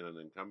say in an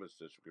incumbent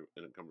district,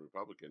 an incumbent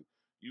Republican,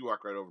 you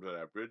walk right over to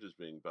that bridge is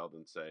being built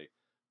and say,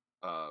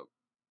 uh,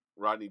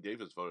 Rodney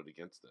Davis voted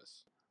against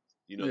this.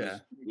 Yeah.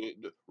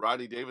 This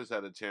Rodney Davis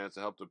had a chance to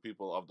help the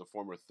people of the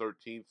former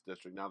 13th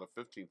district, now the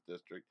 15th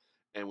district,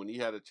 and when he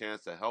had a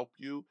chance to help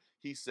you,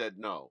 he said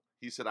no.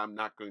 He said, "I'm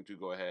not going to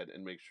go ahead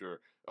and make sure."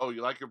 Oh,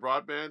 you like your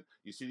broadband?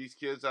 You see these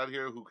kids out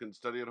here who can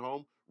study at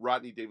home?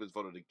 Rodney Davis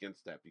voted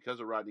against that because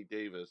of Rodney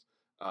Davis.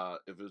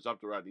 If it was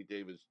up to Rodney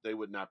Davis, they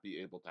would not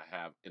be able to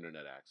have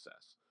internet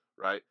access,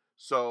 right?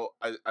 So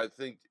I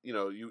think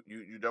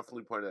you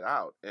definitely pointed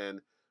out,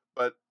 and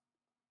but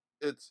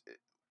it's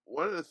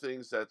one of the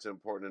things that's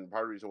important, and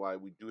part of the reason why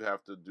we do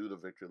have to do the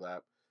victory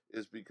lap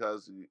is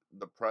because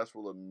the press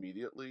will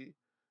immediately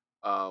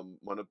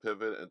want to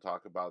pivot and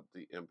talk about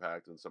the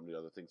impact and some of the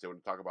other things. They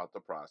want to talk about the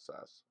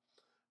process,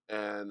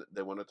 and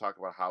they want to talk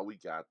about how we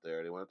got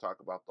there. They want to talk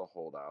about the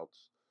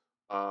holdouts.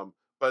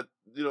 But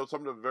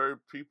some of the very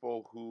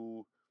people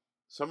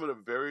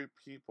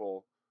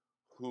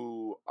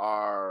who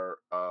are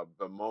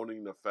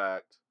bemoaning the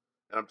fact,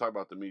 and I'm talking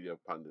about the media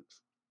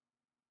pundits,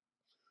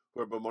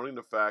 who are bemoaning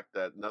the fact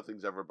that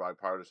nothing's ever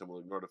bipartisan, will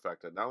ignore the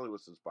fact that not only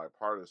was this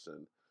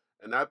bipartisan,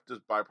 and not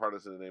just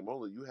bipartisan in name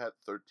only, you had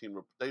 13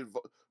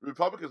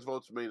 Republicans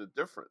votes made a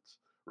difference,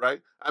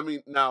 right? I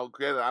mean, now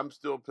granted, I'm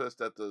still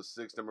pissed at the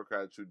 6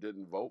 Democrats who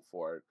didn't vote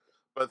for it,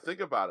 but think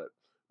about it.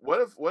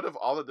 What if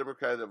all the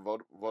Democrats that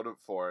voted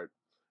for it,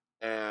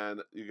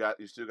 and you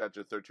still got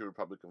your 13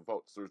 Republican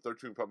votes? So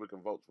 13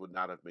 Republican votes would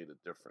not have made a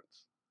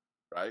difference.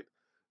 right?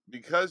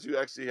 Because you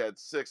actually had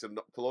six, and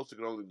Pelosi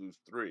could only lose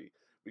three.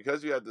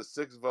 Because you had the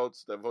six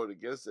votes that voted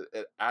against it,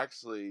 it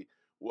actually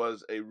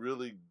was a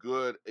really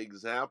good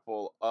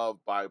example of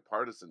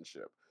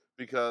bipartisanship.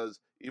 Because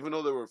even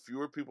though there were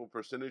fewer people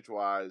percentage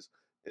wise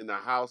in the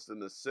House than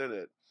the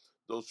Senate,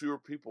 those fewer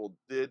people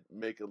did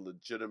make a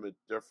legitimate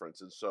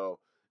difference. And so,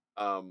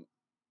 um,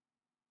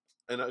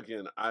 and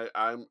again,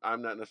 I'm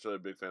not necessarily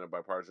a big fan of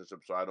bipartisanship,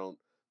 so I don't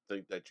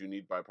think that you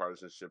need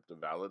bipartisanship to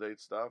validate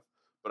stuff.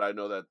 But I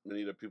know that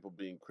many of the people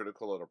being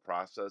critical of the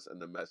process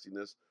and the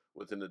messiness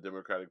within the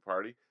Democratic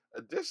Party.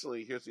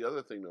 Additionally, here's the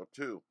other thing though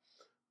too.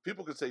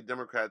 People could say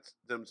Democrats,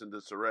 Dems in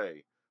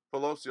disarray.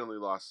 Pelosi only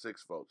lost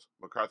 6 votes.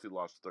 McCarthy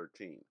lost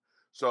 13.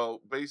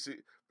 So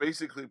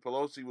basically,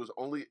 Pelosi was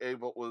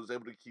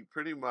able to keep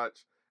pretty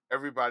much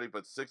everybody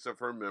but 6 of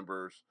her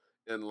members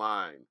in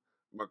line.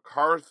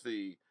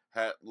 McCarthy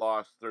had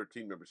lost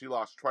 13 members. He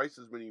lost twice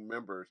as many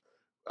members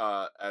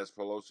as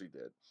Pelosi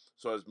did.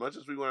 So as much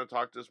as we want to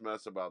talk this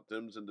mess about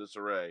Dems in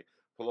disarray,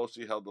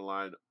 Pelosi held the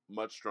line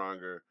much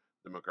stronger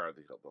than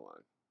McCarthy held the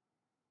line.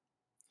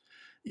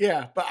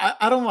 Yeah, but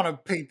I don't want to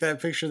paint that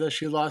picture that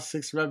she lost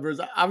 6 members.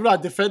 I'm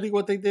not defending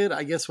what they did.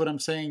 I guess what I'm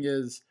saying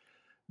is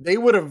they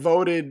would have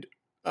voted.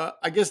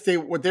 I guess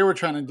what they were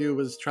trying to do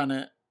was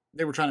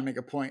they were trying to make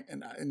a point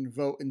and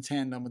vote in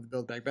tandem with the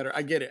Build Back Better.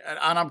 I get it,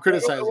 and I'm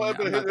criticizing it.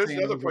 But I'm not here's saying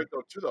it another was. point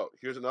though too though.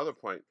 Here's another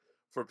point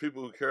for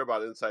people who care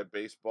about inside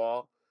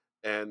baseball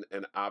and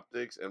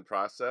optics and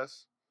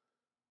process.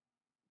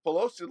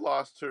 Pelosi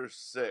lost her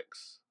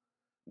 6,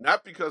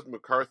 not because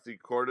McCarthy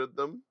courted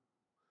them,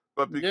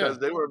 but because Yeah,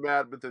 they were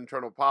mad with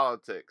internal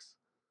politics.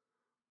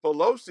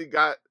 Pelosi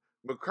got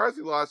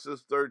McCarthy lost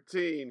his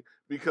 13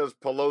 because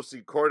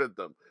Pelosi courted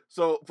them.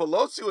 So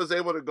Pelosi was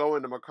able to go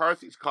into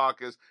McCarthy's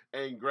caucus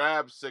and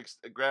grab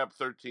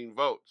 13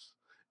 votes.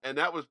 And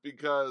that was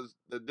because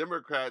the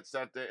Democrats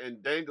sat there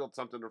and dangled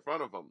something in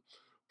front of them.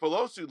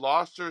 Pelosi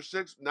lost her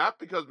 6 not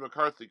because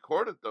McCarthy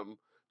courted them,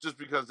 just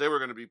because they were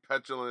going to be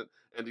petulant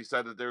and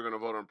decided they were going to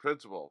vote on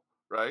principle,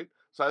 right?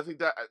 So I think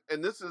that,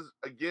 and this is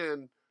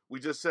again, we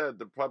just said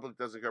the public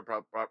doesn't care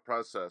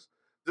process.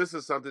 This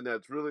is something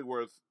that's really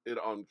worth it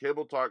on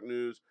cable talk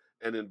news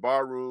and in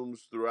bar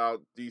rooms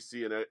throughout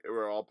DC, and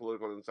where all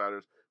political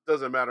insiders.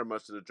 Doesn't matter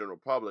much to the general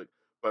public,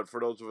 but for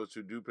those of us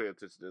who do pay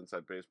attention to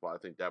inside baseball, I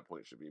think that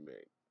point should be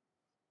made.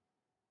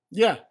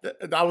 yeah.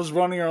 I was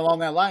running along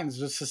that lines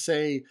just to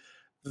say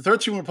the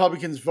 13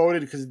 Republicans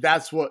voted because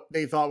that's what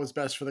they thought was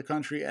best for the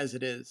country as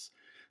it is.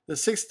 The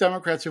 6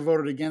 Democrats who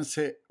voted against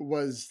it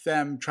was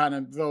them trying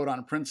to vote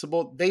on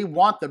principle. They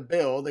want the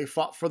bill. They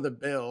fought for the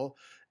bill,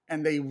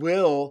 and they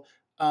will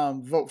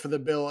vote for the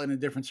bill in a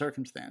different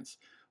circumstance.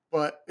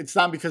 But it's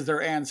not because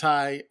they're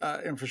anti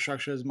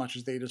infrastructure as much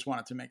as they just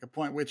wanted to make a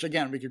point, which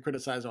again we could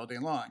criticize all day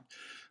long.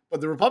 But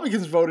the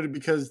Republicans voted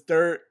because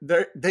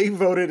they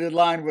voted in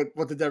line with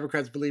what the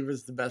Democrats believe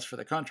is the best for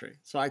the country.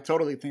 So I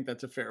totally think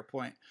that's a fair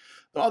point.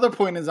 The other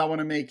point is I want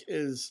to make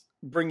is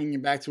bringing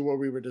it back to what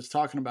we were just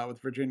talking about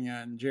with Virginia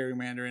and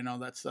gerrymandering and all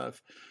that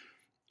stuff.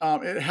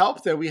 It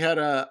helped that we had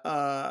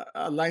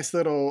a nice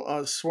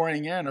little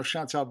swearing in of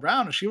Chantel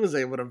Brown, and she was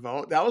able to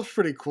vote. That was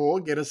pretty cool.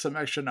 Get us some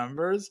extra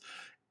numbers,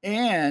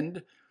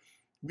 and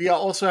we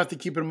also have to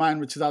keep in mind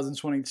with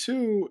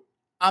 2022.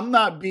 I'm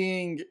not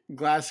being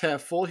glass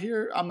half full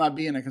here. I'm not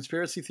being a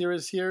conspiracy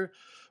theorist here,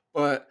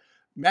 but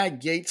Matt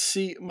Gaetz'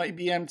 seat might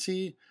be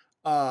empty.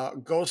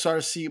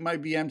 Gosar's seat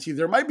might be empty.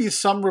 There might be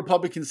some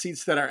Republican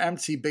seats that are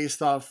empty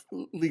based off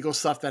legal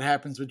stuff that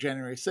happens with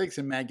January 6th,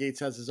 and Matt Gaetz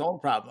has his own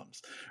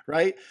problems,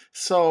 right?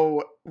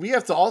 So we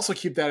have to also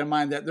keep that in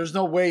mind that there's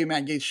no way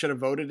Matt Gaetz should have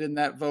voted in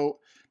that vote.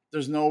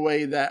 There's no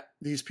way that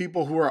these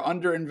people who are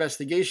under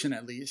investigation,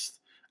 at least,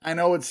 I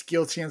know it's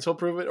guilty until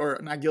proven, or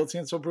not guilty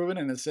until proven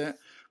innocent,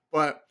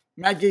 but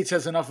Matt Gaetz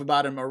has enough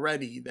about him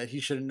already that he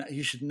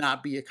should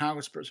not be a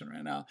congressperson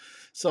right now.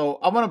 So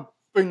I want to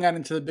bring that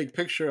into the big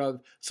picture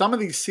of some of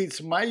these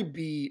seats might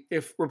be,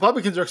 if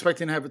Republicans are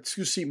expecting to have a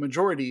 2-seat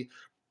majority,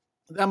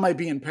 that might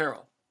be in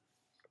peril.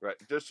 Right.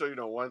 Just so you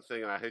know, one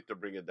thing, I hate to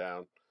bring it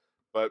down,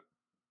 but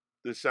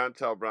the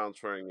Chantel Brown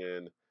swearing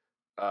in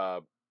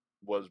uh,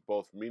 was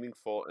both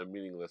meaningful and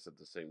meaningless at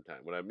the same time.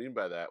 What I mean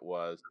by that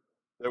was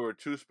there were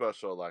 2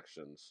 special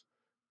elections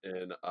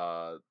in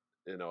uh,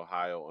 in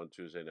Ohio on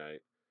Tuesday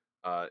night.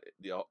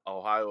 The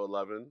Ohio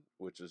 11,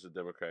 which is a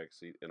Democratic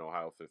seat, and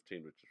Ohio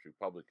 15, which is a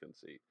Republican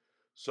seat.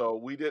 So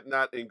we did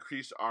not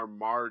increase our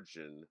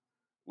margin.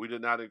 We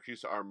did not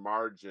increase our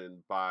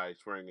margin by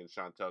swearing in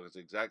Chantel because the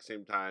exact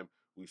same time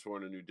we swore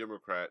in a new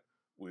Democrat,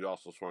 we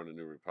also swore in a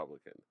new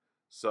Republican.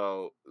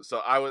 So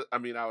I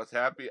was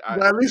happy.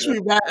 But at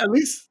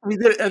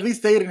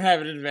least they didn't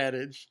have an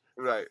advantage.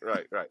 Right.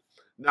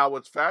 Now,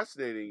 what's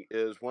fascinating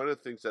is one of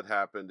the things that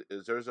happened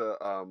is there's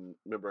a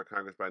member of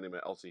Congress by the name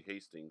of Elsie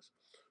Hastings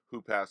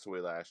who passed away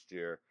last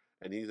year,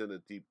 and he's in a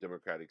deep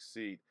Democratic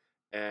seat.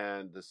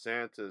 And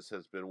DeSantis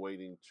has been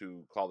waiting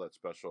to call that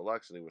special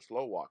election. He was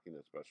slow walking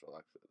that special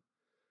election.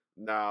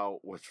 Now,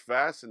 what's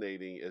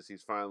fascinating is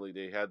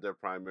they had their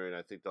primary, and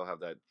I think they'll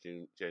have that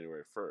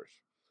January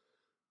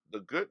 1st. the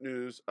good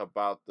news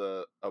about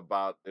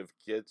if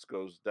Gates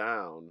goes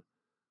down,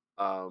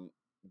 um,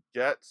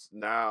 Gates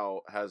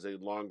now has a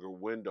longer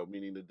window,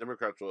 meaning the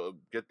Democrats will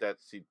get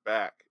that seat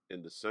back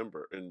in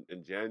December,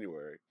 in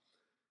January.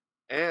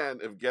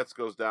 And if Gates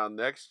goes down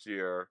next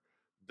year,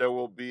 there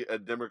will be a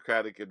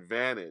Democratic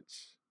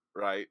advantage,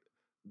 right?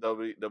 There'll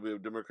be a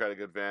Democratic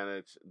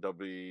advantage. There'll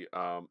be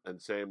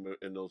and same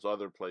in those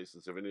other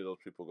places. If any of those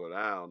people go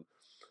down,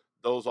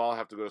 those all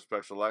have to go to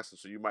special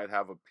elections. So you might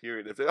have a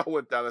period. If they all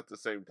went down at the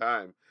same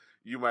time,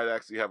 you might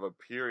actually have a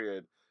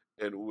period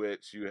in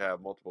which you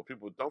have multiple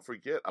people. Don't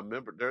forget, a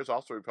member. There's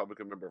also a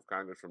Republican member of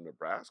Congress from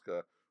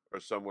Nebraska or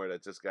somewhere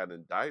that just got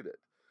indicted.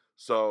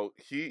 So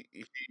he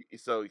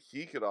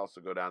could also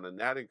go down, and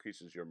that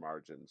increases your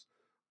margins.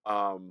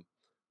 Um,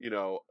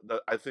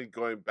 I think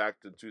going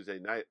back to Tuesday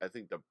night, I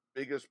think the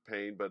biggest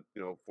pain, but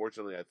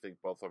fortunately, I think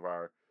both of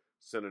our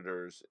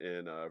senators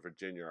in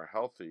Virginia are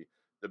healthy.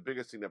 The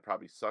biggest thing that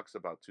probably sucks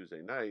about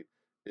Tuesday night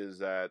is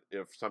that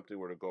if something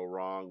were to go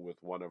wrong with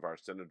one of our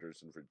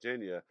senators in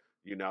Virginia,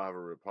 you now have a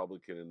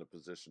Republican in the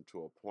position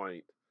to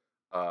appoint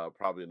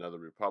probably another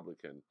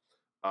Republican.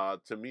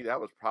 To me,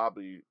 that was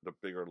probably the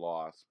bigger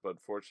loss.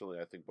 But fortunately,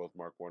 I think both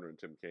Mark Warner and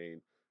Tim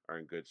Kaine are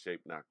in good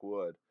shape, knock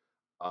wood.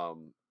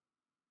 Um,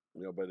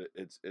 but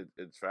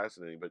it's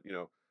fascinating. But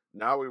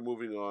now we're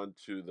moving on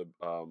to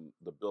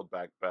the Build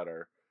Back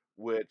Better,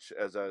 which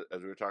as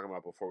we were talking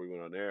about before we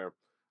went on air,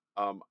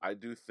 I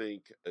do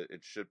think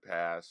it should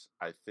pass.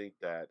 I think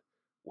that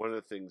one of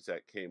the things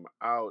that came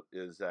out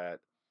is that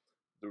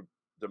the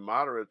the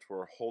moderates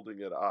were holding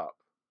it up,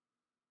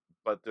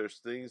 but there's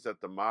things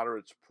that the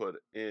moderates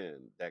put in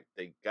that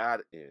they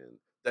got in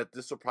that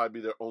this will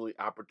probably be their only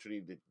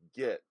opportunity to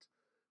get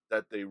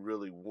that they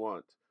really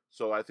want.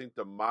 So I think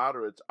the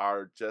moderates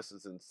are just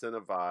as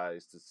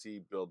incentivized to see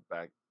Build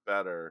Back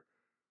Better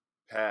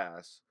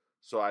pass.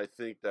 So I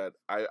think that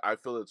I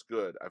feel it's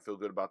good. I feel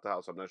good about the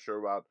House. I'm not sure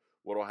about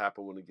what will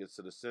happen when it gets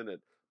to the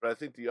Senate. But I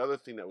think the other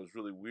thing that was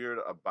really weird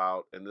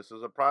about, and this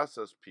is a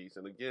process piece,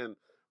 and again,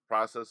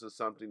 process is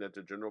something that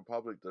the general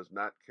public does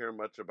not care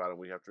much about, and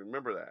we have to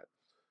remember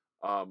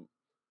that. Um,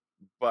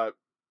 but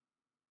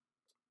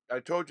I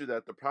told you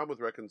that the problem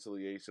with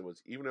reconciliation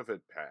was even if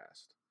it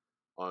passed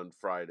on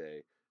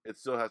Friday, it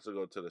still has to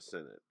go to the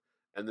Senate.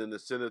 And then the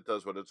Senate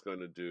does what it's going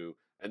to do,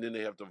 and then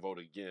they have to vote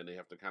again. They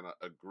have to kind of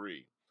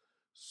agree.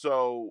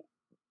 So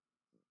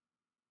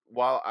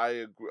while I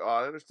agree,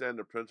 I understand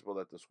the principle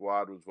that the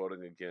squad was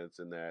voting against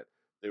and that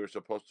they were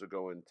supposed to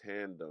go in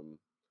tandem.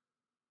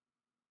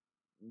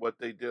 What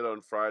they did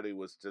on Friday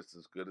was just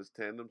as good as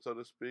tandem, so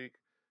to speak,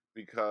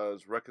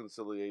 because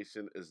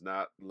reconciliation is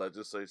not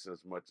legislation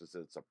as much as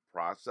it's a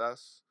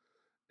process,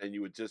 and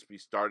you would just be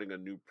starting a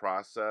new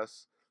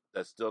process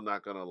that's still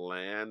not going to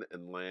land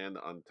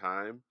on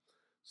time.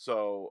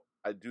 So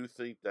I do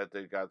think that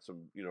they got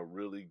some,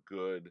 really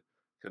good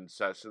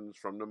concessions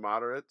from the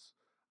moderates.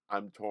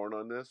 I'm torn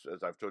on this,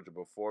 as I've told you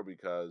before,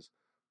 because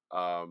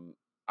um,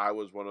 I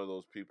was one of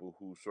those people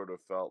who sort of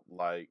felt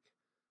like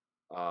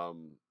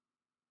um,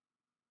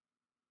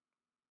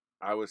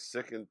 I was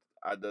sick and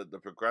the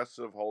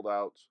progressive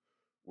holdouts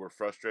were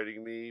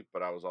frustrating me,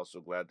 but I was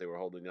also glad they were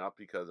holding up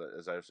because,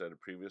 as I've said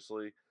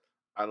previously,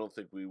 I don't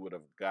think we would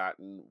have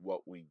gotten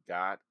what we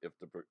got if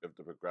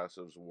the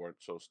progressives weren't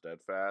so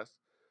steadfast.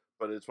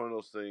 But it's one of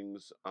those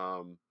things.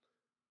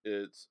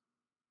 It's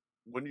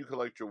when you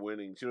collect your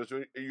winnings.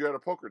 So you're at a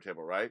poker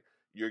table, right?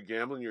 You're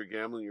gambling, you're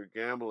gambling, you're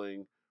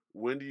gambling.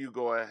 When do you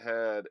go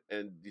ahead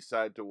and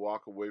decide to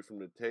walk away from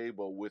the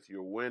table with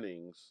your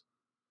winnings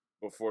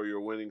before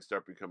your winnings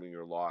start becoming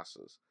your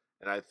losses?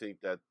 And I think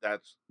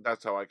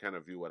that's how I kind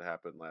of view what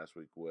happened last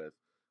week with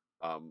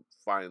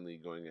finally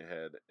going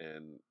ahead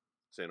and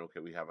saying, okay,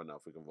 we have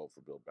enough. We can vote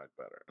for Build Back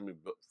Better. I mean,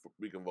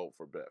 we can vote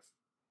for Biff.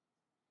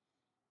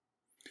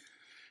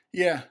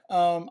 Yeah,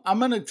 I'm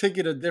going to take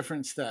it a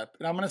different step,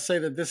 and I'm going to say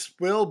that this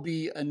will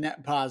be a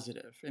net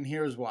positive, and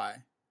here's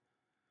why.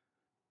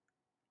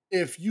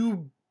 If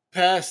you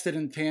passed it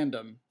in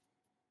tandem,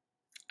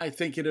 I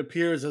think it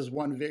appears as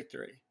one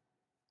victory.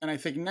 And I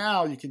think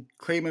now you could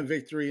claim a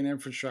victory in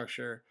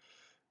infrastructure.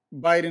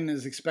 Biden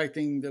is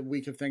expecting the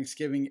week of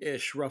Thanksgiving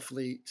ish,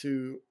 roughly,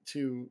 to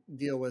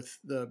deal with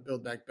the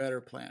Build Back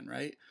Better plan,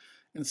 right?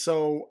 And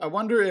so I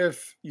wonder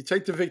if you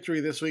take the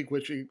victory this week,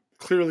 which he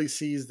clearly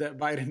sees that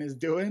Biden is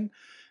doing,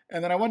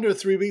 and then I wonder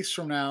 3 weeks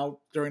from now,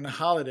 during the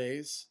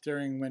holidays,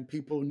 during when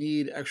people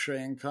need extra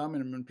income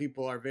and when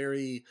people are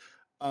very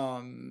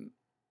um,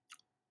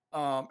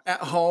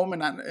 at home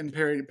and not and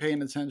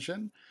paying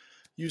attention,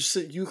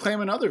 you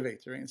claim another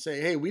victory and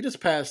say, "Hey, we just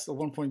passed a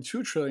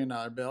 $1.2 trillion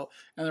bill,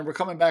 and then we're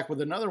coming back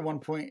with another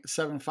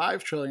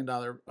 $1.75 trillion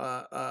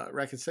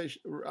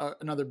reconciliation,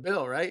 another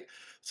bill, right?"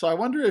 So I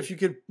wonder if you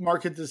could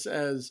market this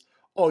as,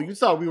 "Oh, you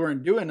thought we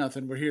weren't doing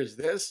nothing, but here's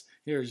this,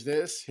 here's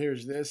this,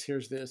 here's this,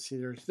 here's this,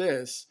 here's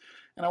this."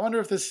 And I wonder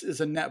if this is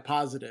a net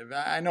positive.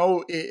 I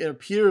know it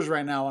appears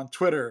right now on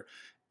Twitter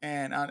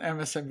and on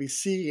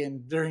MSNBC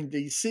and during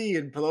DC,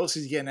 and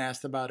Pelosi's getting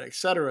asked about it, et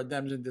cetera,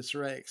 Dems in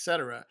disarray, et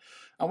cetera.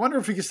 I wonder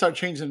if we can start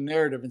changing the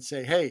narrative and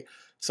say, hey,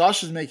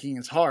 sausage making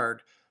is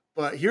hard,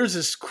 but here's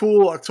this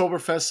cool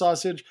Oktoberfest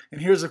sausage, and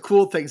here's a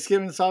cool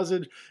Thanksgiving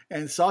sausage,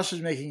 and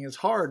sausage making is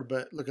hard,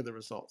 but look at the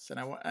results.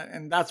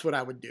 And that's what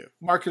I would do.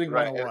 Marketing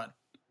Right. 101.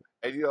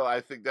 And I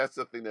think that's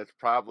the thing that's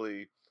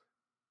probably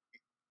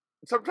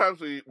sometimes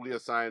we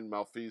assign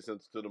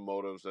malfeasance to the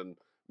motives, and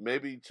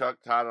maybe Chuck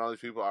Todd and all these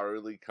people are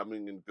really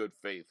coming in good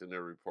faith in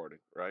their reporting,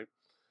 right?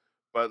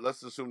 But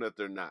let's assume that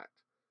they're not.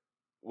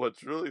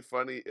 What's really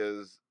funny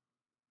is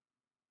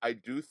I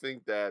do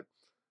think that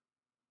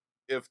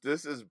if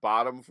this is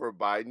bottom for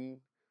Biden,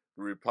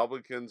 the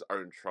Republicans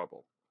are in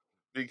trouble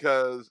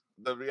because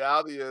the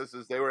reality is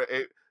they were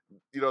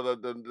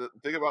the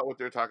thing about what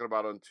they're talking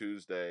about on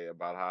Tuesday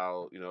about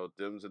how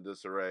Dems in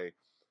disarray.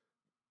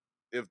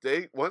 If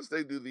they once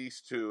they do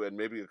these two and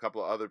maybe a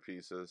couple of other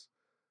pieces,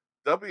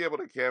 they'll be able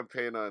to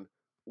campaign on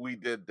we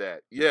did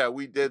that. Yeah,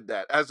 we did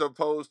that. As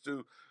opposed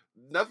to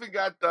nothing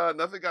got done,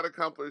 nothing got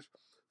accomplished.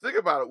 Think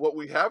about it. What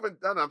we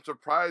haven't done, I'm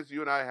surprised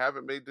you and I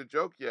haven't made the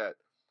joke yet.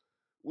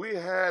 We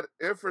had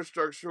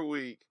infrastructure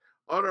week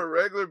on a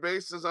regular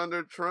basis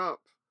under Trump.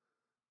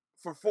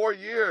 For 4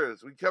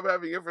 years, we kept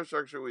having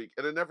infrastructure week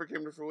and it never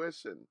came to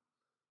fruition.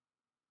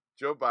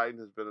 Joe Biden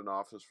has been in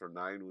office for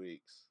 9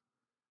 weeks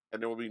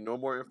and there will be no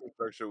more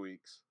infrastructure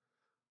weeks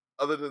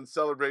other than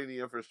celebrating the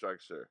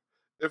infrastructure.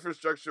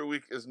 Infrastructure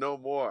week is no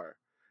more.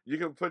 You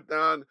can put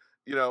down,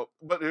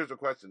 but here's the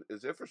question.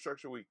 Is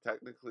infrastructure week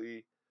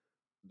technically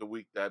the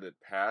week that it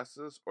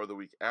passes or the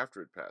week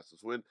after it passes?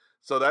 When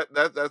so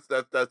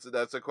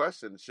that's a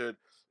question.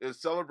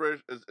 Is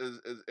celebration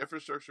is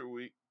infrastructure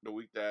week the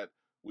week that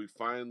we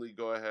finally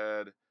go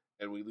ahead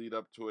and we lead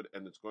up to it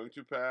and it's going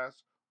to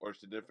pass, or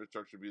should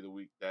infrastructure be the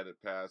week that it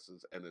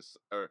passes and it's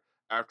or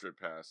after it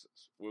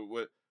passes?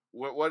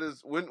 What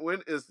is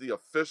when is the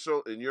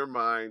official in your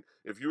mind?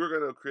 If you were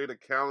going to create a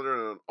calendar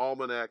and an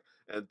almanac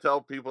and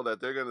tell people that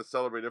they're going to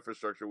celebrate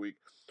infrastructure week,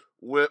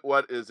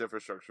 what is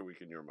infrastructure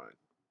week in your mind?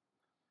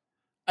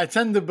 I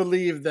tend to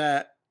believe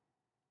that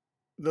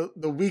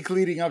the week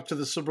leading up to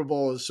the Super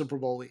Bowl is Super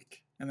Bowl week.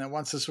 And then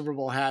once the Super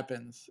Bowl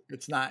happens,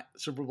 it's not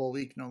Super Bowl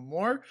week no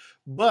more.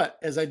 But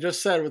as I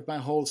just said with my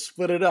whole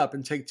split it up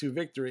and take two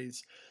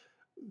victories,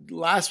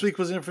 last week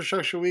was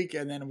infrastructure week,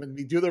 and then when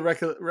we do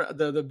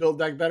the Build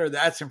Back Better,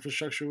 that's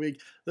infrastructure week.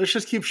 Let's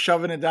just keep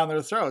shoving it down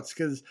their throats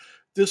because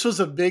this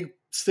was a big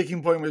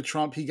sticking point with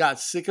Trump. He got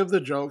sick of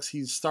the jokes.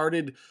 He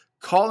started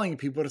calling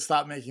people to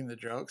stop making the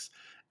jokes.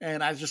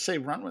 And I just say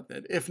run with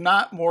it. If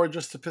not more,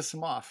 just to piss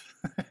him off.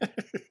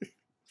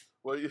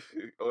 Well,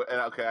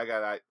 okay, I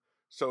got it.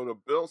 So the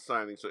bill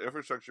signing, so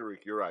infrastructure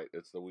week, you're right.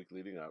 It's the week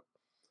leading up,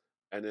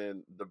 and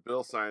then the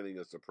bill signing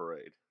is the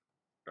parade,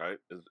 right?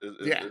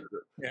 Yeah. Is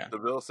Yeah. the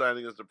bill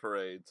signing is the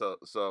parade.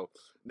 So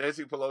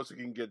Nancy Pelosi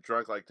can get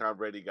drunk like Tom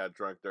Brady got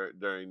drunk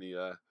during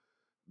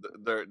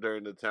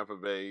during the Tampa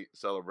Bay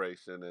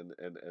celebration, and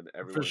For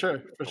everyone can sure.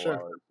 get For the sure.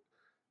 water.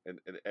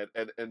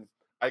 And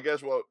I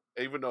guess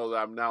even though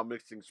I'm now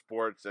mixing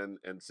sports and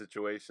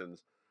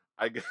situations,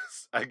 I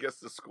guess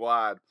the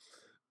squad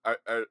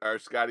are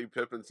Scottie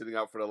Pippen sitting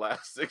out for the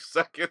last 6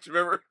 seconds.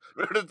 Remember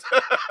remember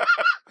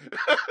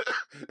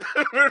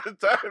the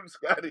time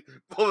Scottie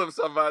pulled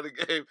himself out of the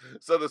game?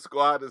 So the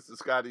squad is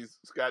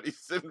Scotty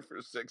sitting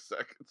for 6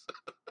 seconds.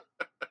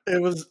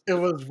 It was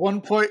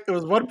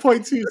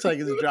 1.2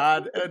 seconds,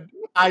 John, and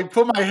I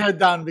put my head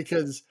down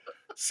because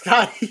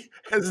Scotty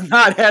has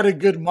not had a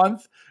good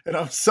month, and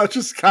I'm such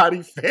a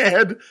Scotty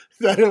fan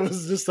that it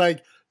was just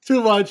like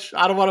too much.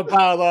 I don't want to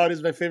pile on.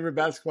 He's my favorite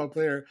basketball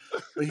player,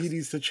 but he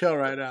needs to chill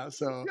right now.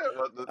 So,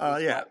 Yeah,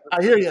 well, yeah,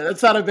 I hear you.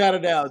 That's not a bad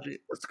analogy.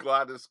 the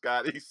squad is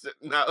Scotty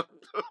sitting out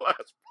the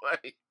last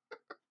play.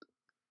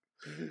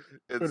 In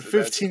It's that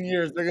 15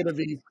 years, they're gonna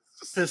be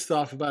pissed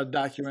off about a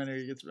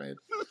documentary gets made.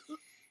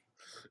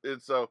 and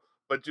so,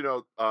 but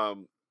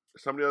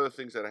some of the other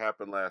things that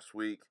happened last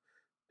week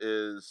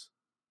is,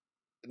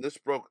 and this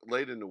broke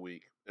late in the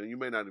week, and you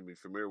may not even be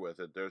familiar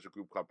with it. There's a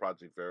group called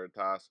Project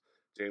Veritas.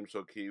 James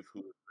O'Keefe, who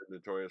is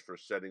notorious for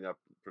setting up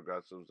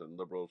progressives and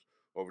liberals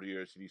over the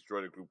years, he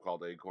destroyed a group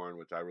called Acorn,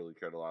 which I really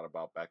cared a lot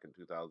about back in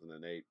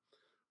 2008.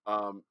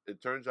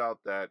 It turns out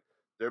that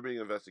they're being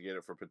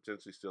investigated for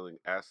potentially stealing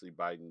Ashley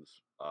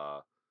Biden's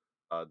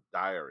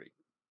diary.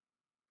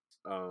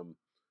 Um,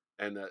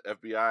 and the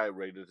FBI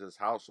raided his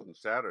house on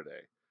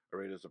Saturday, or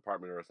raided his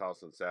apartment or his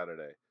house on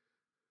Saturday.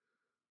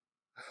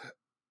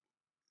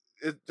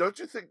 Don't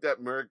you think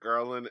that Merrick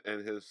Garland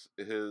and his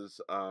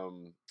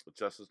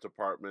Justice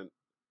Department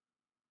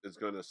is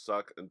going to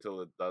suck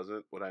until it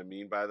doesn't? What I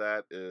mean by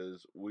that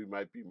is we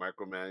might be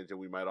micromanaged and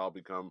we might all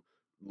become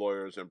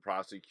lawyers and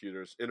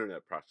prosecutors,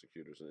 internet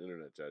prosecutors and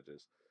internet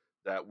judges.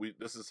 That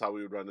this is how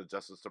we would run the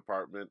Justice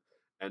Department,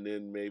 and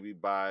then maybe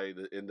by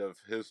the end of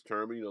his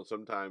term,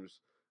 sometimes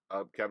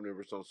cabinet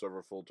members don't serve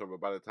a full term,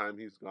 but by the time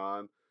he's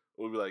gone,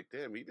 we'll be like,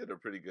 damn, he did a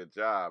pretty good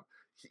job.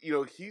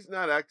 He's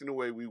not acting the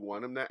way we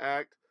want him to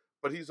act,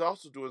 but he's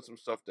also doing some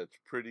stuff that's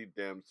pretty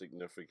damn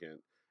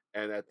significant.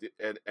 And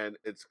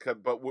it's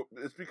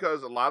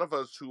because a lot of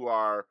us who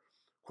are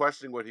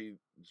questioning what he's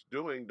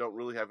doing don't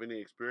really have any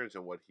experience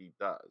in what he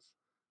does.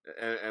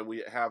 and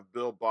we have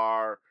Bill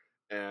Barr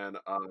and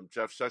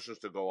Jeff Sessions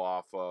to go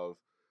off of,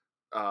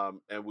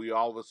 and we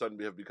all of a sudden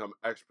have become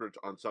experts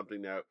on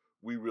something that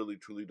we really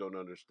truly don't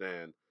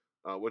understand.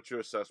 What's your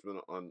assessment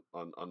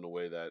on the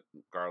way that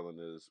Garland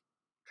is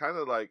kind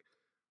of like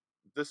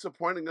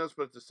disappointing us,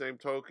 but at the same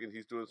token,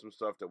 he's doing some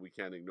stuff that we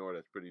can't ignore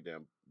that's pretty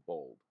damn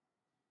bold.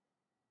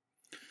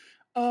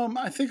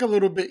 I think a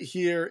little bit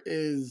here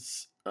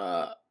is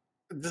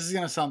this is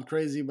gonna sound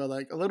crazy, but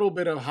like a little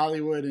bit of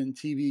Hollywood and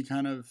TV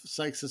kind of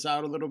psychs us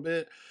out a little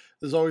bit.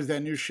 There's always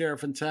that new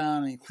sheriff in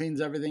town, and he cleans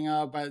everything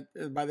up by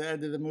the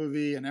end of the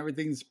movie, and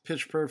everything's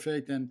pitch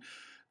perfect. And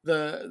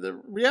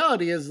the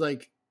reality is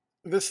like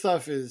this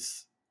stuff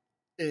is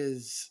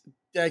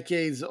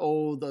decades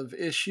old of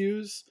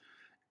issues,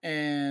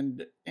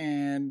 and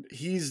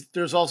he's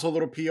there's also a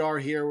little PR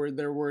here where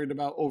they're worried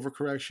about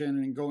overcorrection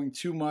and going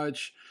too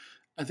much.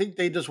 I think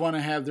they just want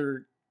to have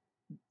their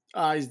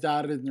I's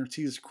dotted and their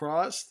T's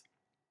crossed.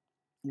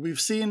 We've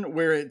seen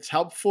where it's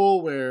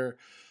helpful, where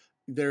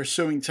they're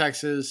suing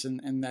Texas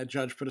and that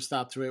judge put a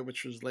stop to it,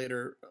 which was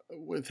later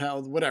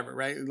withheld, whatever,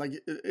 right? Like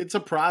it's a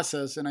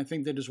process, and I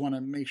think they just want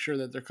to make sure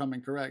that they're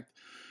coming correct.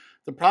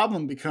 The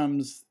problem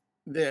becomes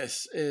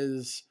this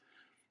is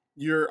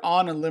you're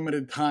on a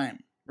limited time,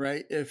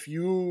 right? If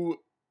you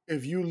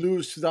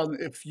lose 2000,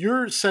 if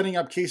you're setting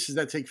up cases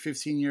that take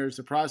 15 years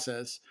to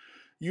process,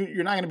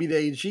 you're not going to be the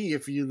AG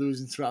if you lose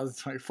in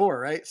 2024,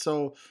 right?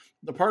 So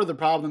the part of the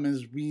problem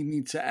is we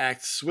need to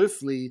act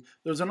swiftly.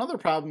 There's another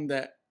problem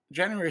that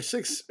January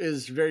 6th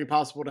is very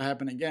possible to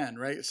happen again,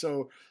 right?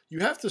 So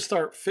you have to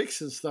start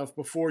fixing stuff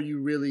before you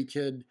really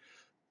could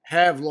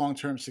have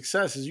long-term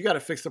success. Is you got to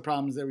fix the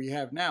problems that we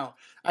have now.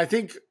 I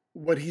think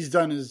what he's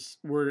done is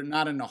we're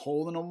not in a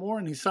hole no more,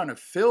 and he's starting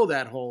to fill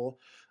that hole.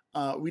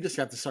 We just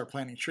have to start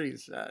planting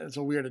trees. It's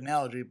a weird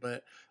analogy,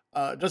 but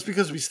just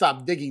because we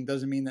stop digging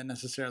doesn't mean that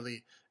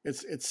necessarily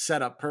it's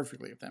set up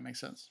perfectly. If that makes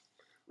sense.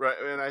 Right,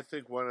 and I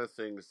think one of the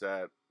things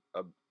that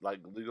like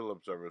legal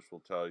observers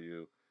will tell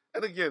you,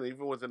 and again,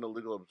 even within the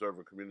legal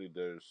observer community,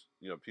 there's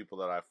people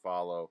that I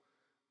follow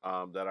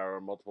that are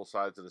on multiple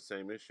sides of the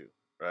same issue,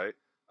 right?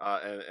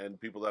 And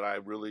people that I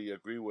really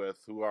agree with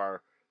who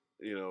are,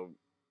 you know,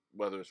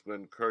 whether it's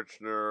Glenn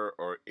Kirchner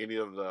or any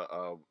of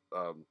the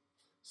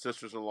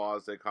sisters-in-law,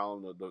 as they call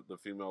them, the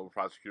female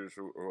prosecutors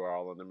who are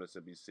all on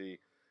MSNBC.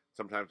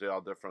 Sometimes they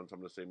all differ on some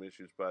of the same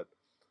issues, but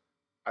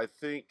I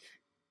think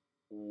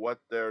what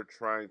they're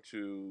trying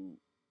to.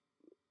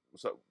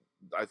 So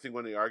I think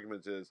one of the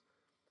arguments is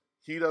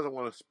he doesn't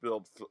want to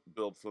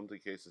build flimsy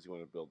cases. He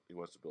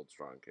wants to build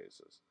strong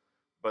cases.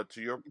 But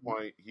to your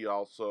point, he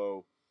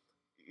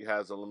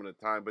has a limited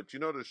time. But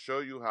to show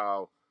you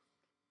how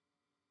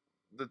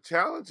the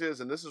challenge is,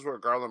 and this is where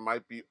Garland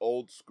might be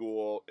old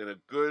school in a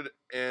good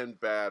and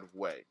bad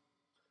way.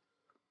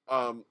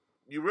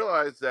 You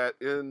realize that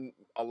in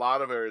a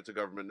lot of areas of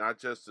government, not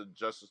just the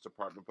Justice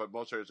Department, but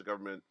most areas of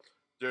government,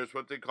 there's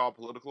what they call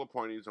political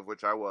appointees, of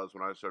which I was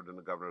when I served in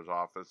the governor's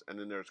office, and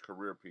then there's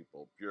career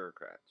people,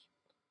 bureaucrats.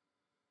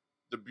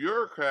 The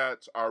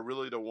bureaucrats are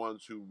really the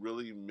ones who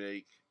really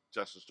make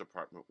Justice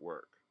Department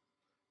work.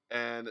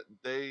 And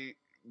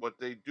what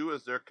they do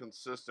is they're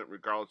consistent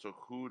regardless of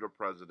who the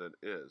president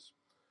is.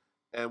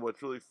 And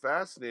what's really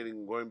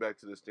fascinating, going back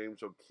to this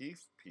James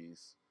O'Keefe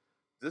piece,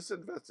 this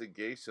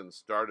investigation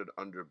started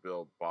under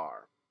Bill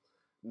Barr.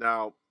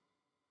 Now,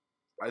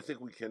 I think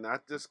we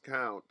cannot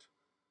discount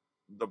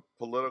the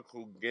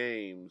political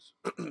games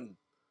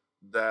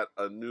that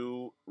a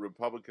new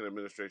Republican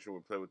administration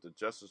would play with the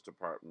Justice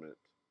Department.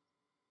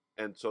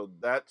 And so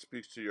that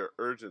speaks to your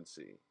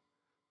urgency.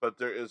 But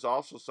there is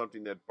also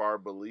something that Barr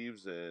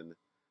believes in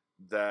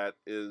that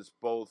is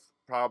both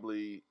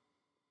probably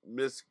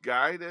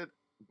misguided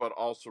but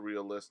also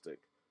realistic,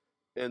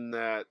 in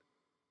that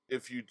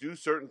if you do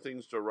certain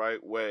things the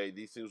right way,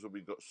 these things will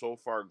be so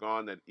far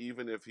gone that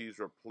even if he's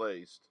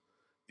replaced,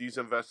 these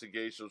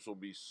investigations will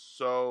be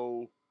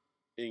so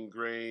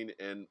ingrained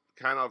and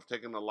kind of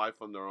taking a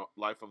life of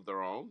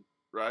their own,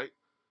 right?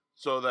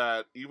 So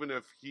that even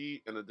if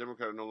he and the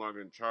Democrat are no longer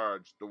in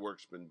charge, the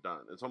work's been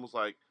done. It's almost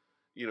like,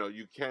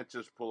 you can't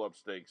just pull up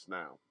stakes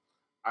now.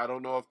 I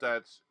don't know if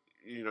that's,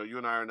 you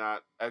and I are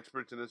not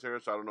experts in this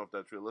area, so I don't know if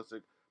that's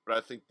realistic, but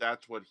I think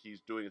that's what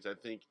he's doing. Is I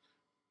think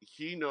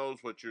he knows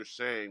what you're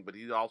saying, but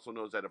he also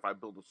knows that if I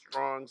build a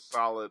strong,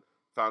 solid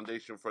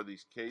foundation for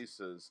these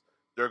cases,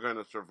 they're going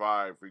to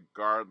survive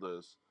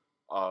regardless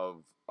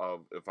of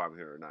if I'm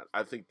here or not.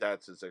 I think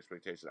that's his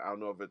expectation. I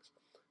don't know if it's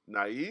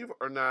naive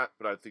or not,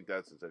 but I think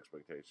that's his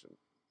expectation.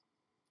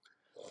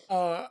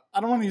 I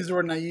don't want to use the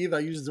word naive. I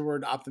use the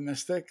word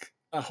optimistic,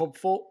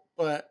 hopeful.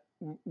 But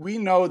we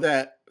know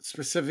that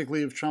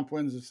specifically if Trump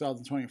wins in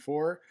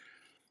 2024,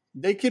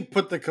 they could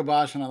put the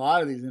kibosh on a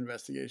lot of these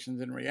investigations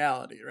in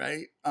reality,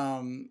 right?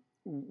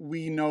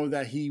 We know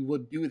that he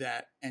would do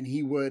that, and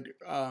he would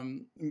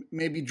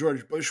maybe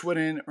George Bush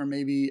wouldn't, or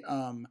maybe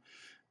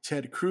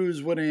Ted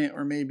Cruz wouldn't,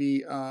 or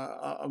maybe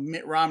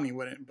Mitt Romney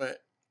wouldn't. But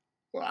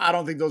I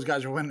don't think those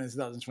guys are winning in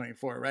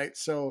 2024, right?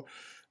 So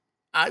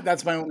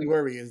That's my only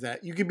worry, is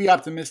that you could be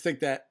optimistic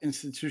that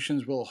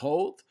institutions will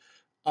hold,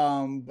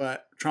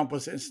 but Trump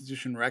was an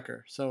institution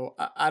wrecker. So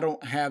I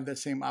don't have the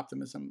same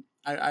optimism.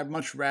 I'd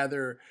much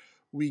rather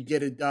we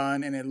get it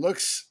done, and it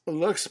looks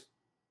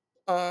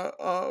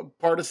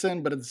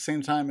partisan, but at the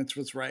same time, it's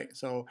what's right.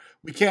 So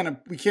we can't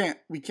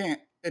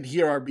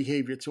adhere our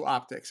behavior to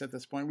optics at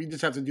this point. We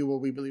just have to do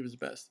what we believe is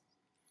best.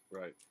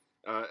 Right.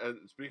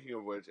 And speaking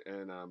of which,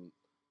 and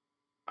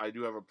I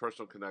do have a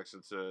personal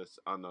connection to this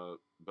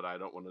but I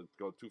don't want to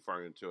go too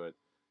far into it.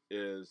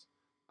 Is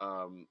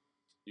um,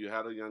 you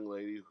had a young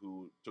lady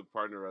who took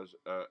part in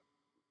a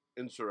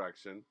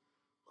insurrection,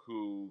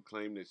 who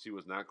claimed that she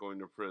was not going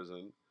to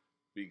prison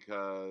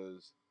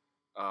because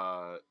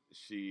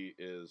she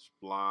is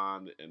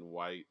blonde and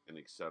white and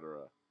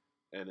etc.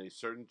 And a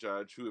certain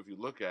judge, who, if you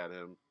look at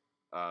him,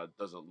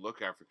 doesn't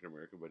look African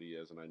American, but he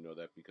is, and I know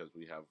that because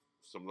we have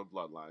similar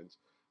bloodlines,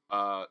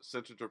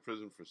 sent her to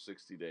prison for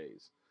 60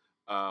 days.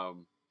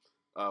 Um,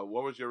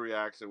 what was your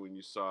reaction when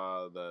you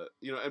saw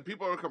and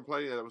people are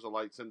complaining that it was a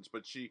light sentence,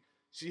 but she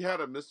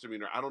had a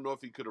misdemeanor. I don't know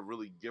if he could have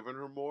really given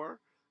her more,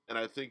 and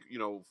I think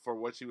for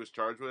what she was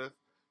charged with,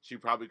 she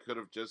probably could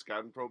have just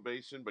gotten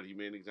probation, but he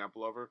made an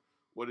example of her.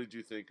 What did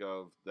you think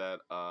of that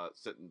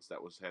sentence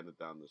that was handed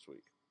down this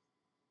week?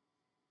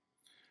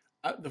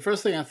 The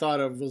first thing I thought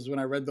of was when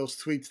I read those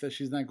tweets that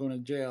she's not going to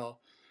jail.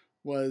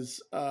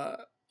 Was I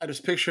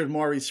just pictured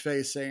Maury's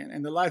face saying,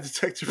 "And the lie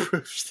detector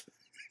proves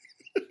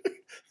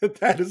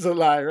that is a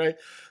lie." Right?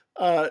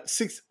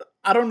 Six.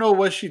 I don't know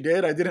what she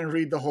did. I didn't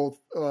read the whole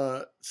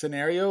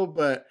scenario,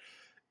 but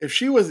if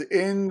she was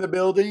in the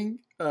building,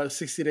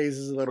 60 days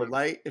is a little For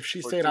light. If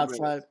she for stayed 2 minutes.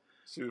 outside,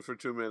 Shoot, for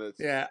 2 minutes.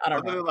 yeah, I don't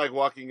Other know. than like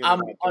walking in I'm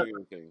and not doing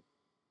anything.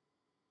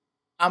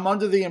 I'm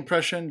under the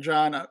impression,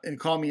 John, and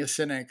call me a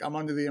cynic. I'm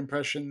under the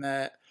impression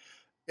that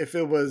if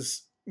it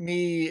was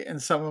me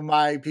and some of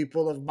my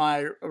people of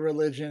my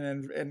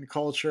religion and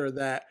culture,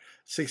 that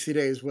 60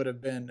 days would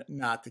have been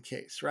not the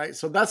case, right?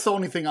 So that's the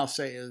only thing I'll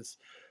say. Is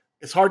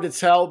it's hard to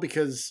tell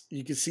because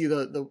you can see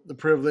the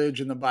privilege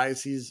and the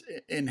biases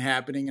in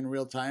happening in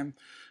real time.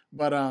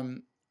 But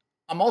I'm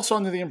also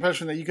under the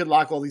impression that you could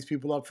lock all these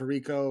people up for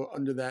RICO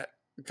under that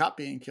cop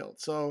being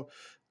killed. So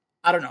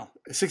I don't know.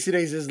 60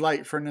 days is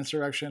light for an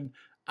insurrection.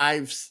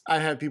 I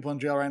have people in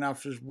jail right now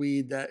for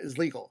weed that is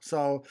legal.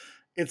 So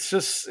it's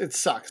just it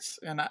sucks.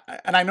 And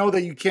I know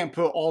that you can't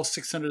put all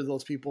 600 of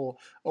those people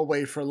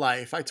away for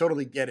life. I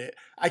totally get it.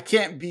 I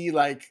can't be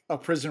like a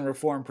prison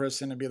reform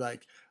person and be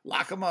like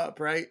lock them up,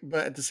 right?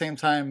 But at the same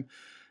time,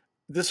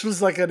 this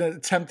was like an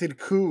attempted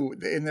coup,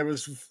 and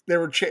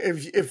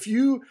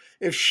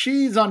if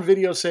she's on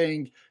video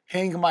saying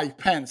hang Mike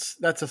Pence,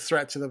 that's a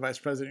threat to the vice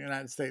president of the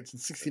United States,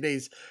 and 60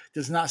 days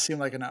does not seem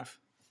like enough.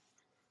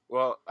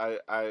 Well,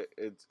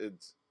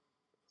 it's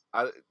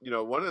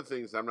one of the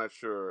things I'm not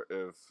sure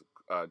if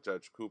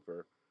Judge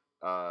Cooper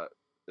uh,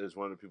 is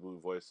one of the people who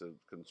voiced a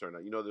concern.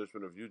 There's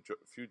been a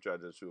few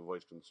judges who have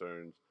voiced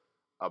concerns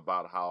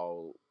about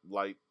how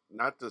light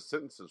not the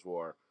sentences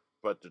were,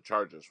 but the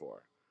charges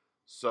were.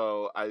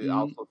 So I Mhm.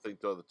 also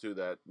think though the two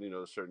that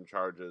certain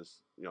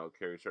charges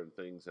carry certain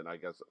things, and I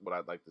guess what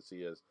I'd like to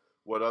see is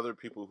what other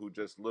people who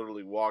just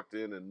literally walked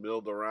in and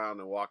milled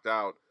around and walked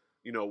out,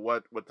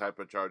 what type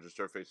of charges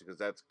they're facing, because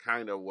that's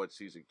kind of what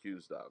she's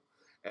accused of.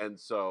 And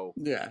so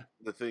Yeah,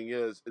 the thing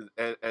is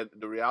and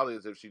the reality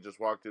is, if she just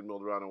walked in,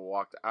 milled around, and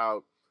walked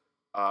out,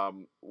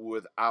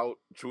 without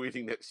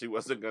tweeting that she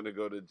wasn't going to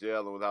go to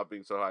jail and without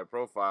being so high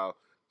profile,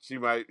 she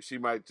might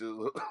just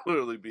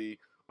literally be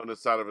on the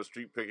side of a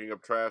street picking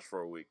up trash for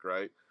a week,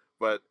 right?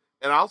 But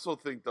and I also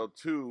think though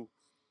too,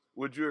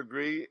 would you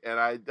agree? And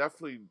I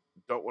definitely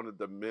don't want to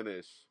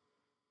diminish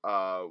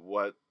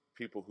what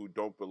people who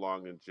don't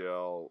belong in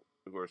jail,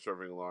 who are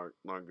serving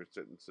longer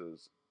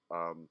sentences,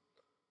 um,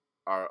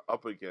 are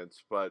up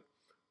against, but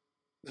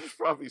there's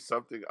probably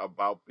something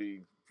about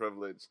being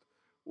privileged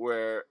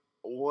where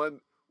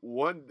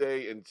one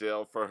day in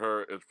jail for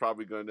her is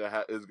probably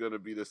is going to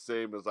be the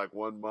same as like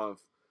 1 month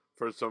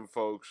for some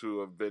folks who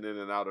have been in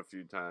and out a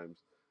few times.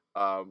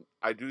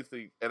 I do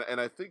think, and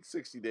I think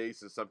 60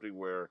 days is something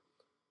where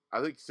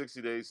I think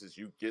 60 days is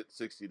you get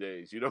 60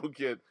 days. You don't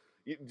get.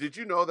 Did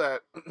you know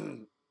that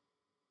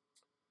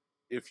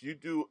if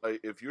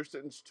you're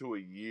sentenced to a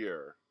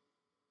year,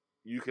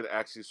 you can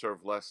actually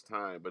serve less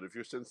time. But if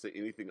you're sentenced to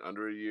anything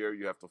under a year,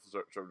 you have to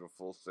serve the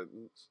full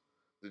sentence.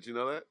 Did you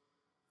know that?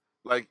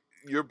 Like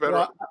you're better.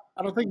 well,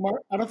 I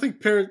don't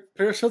think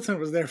Paris Hilton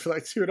was there for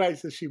like 2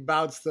 nights, and she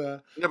bounced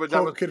the Yeah, but that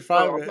home was no.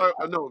 confinement.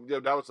 No, yeah,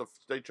 that was a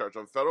state charge.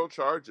 On federal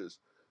charges,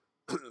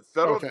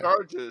 federal Okay,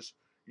 charges,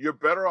 you're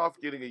better off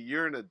getting a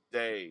year and a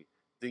day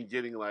than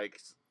getting like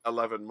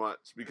 11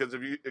 months. Because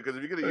if you get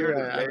a year and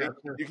yeah, a I day, got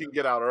you. you can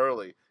get out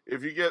early.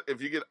 If you get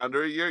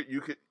under a year,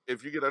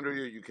 if you get under a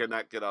year, you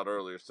cannot get out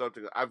early or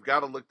something. I've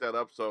got to look that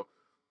up. So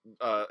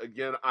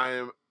again,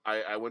 I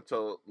went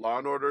to Law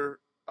and Order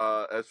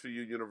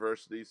SVU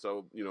University,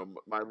 so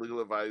my legal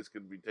advice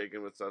can be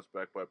taken with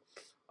suspect. But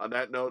on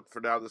that note,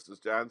 for now, this is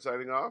John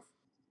signing off.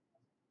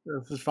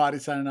 This is Fadi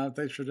signing out.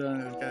 Thanks for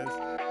joining us,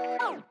 guys.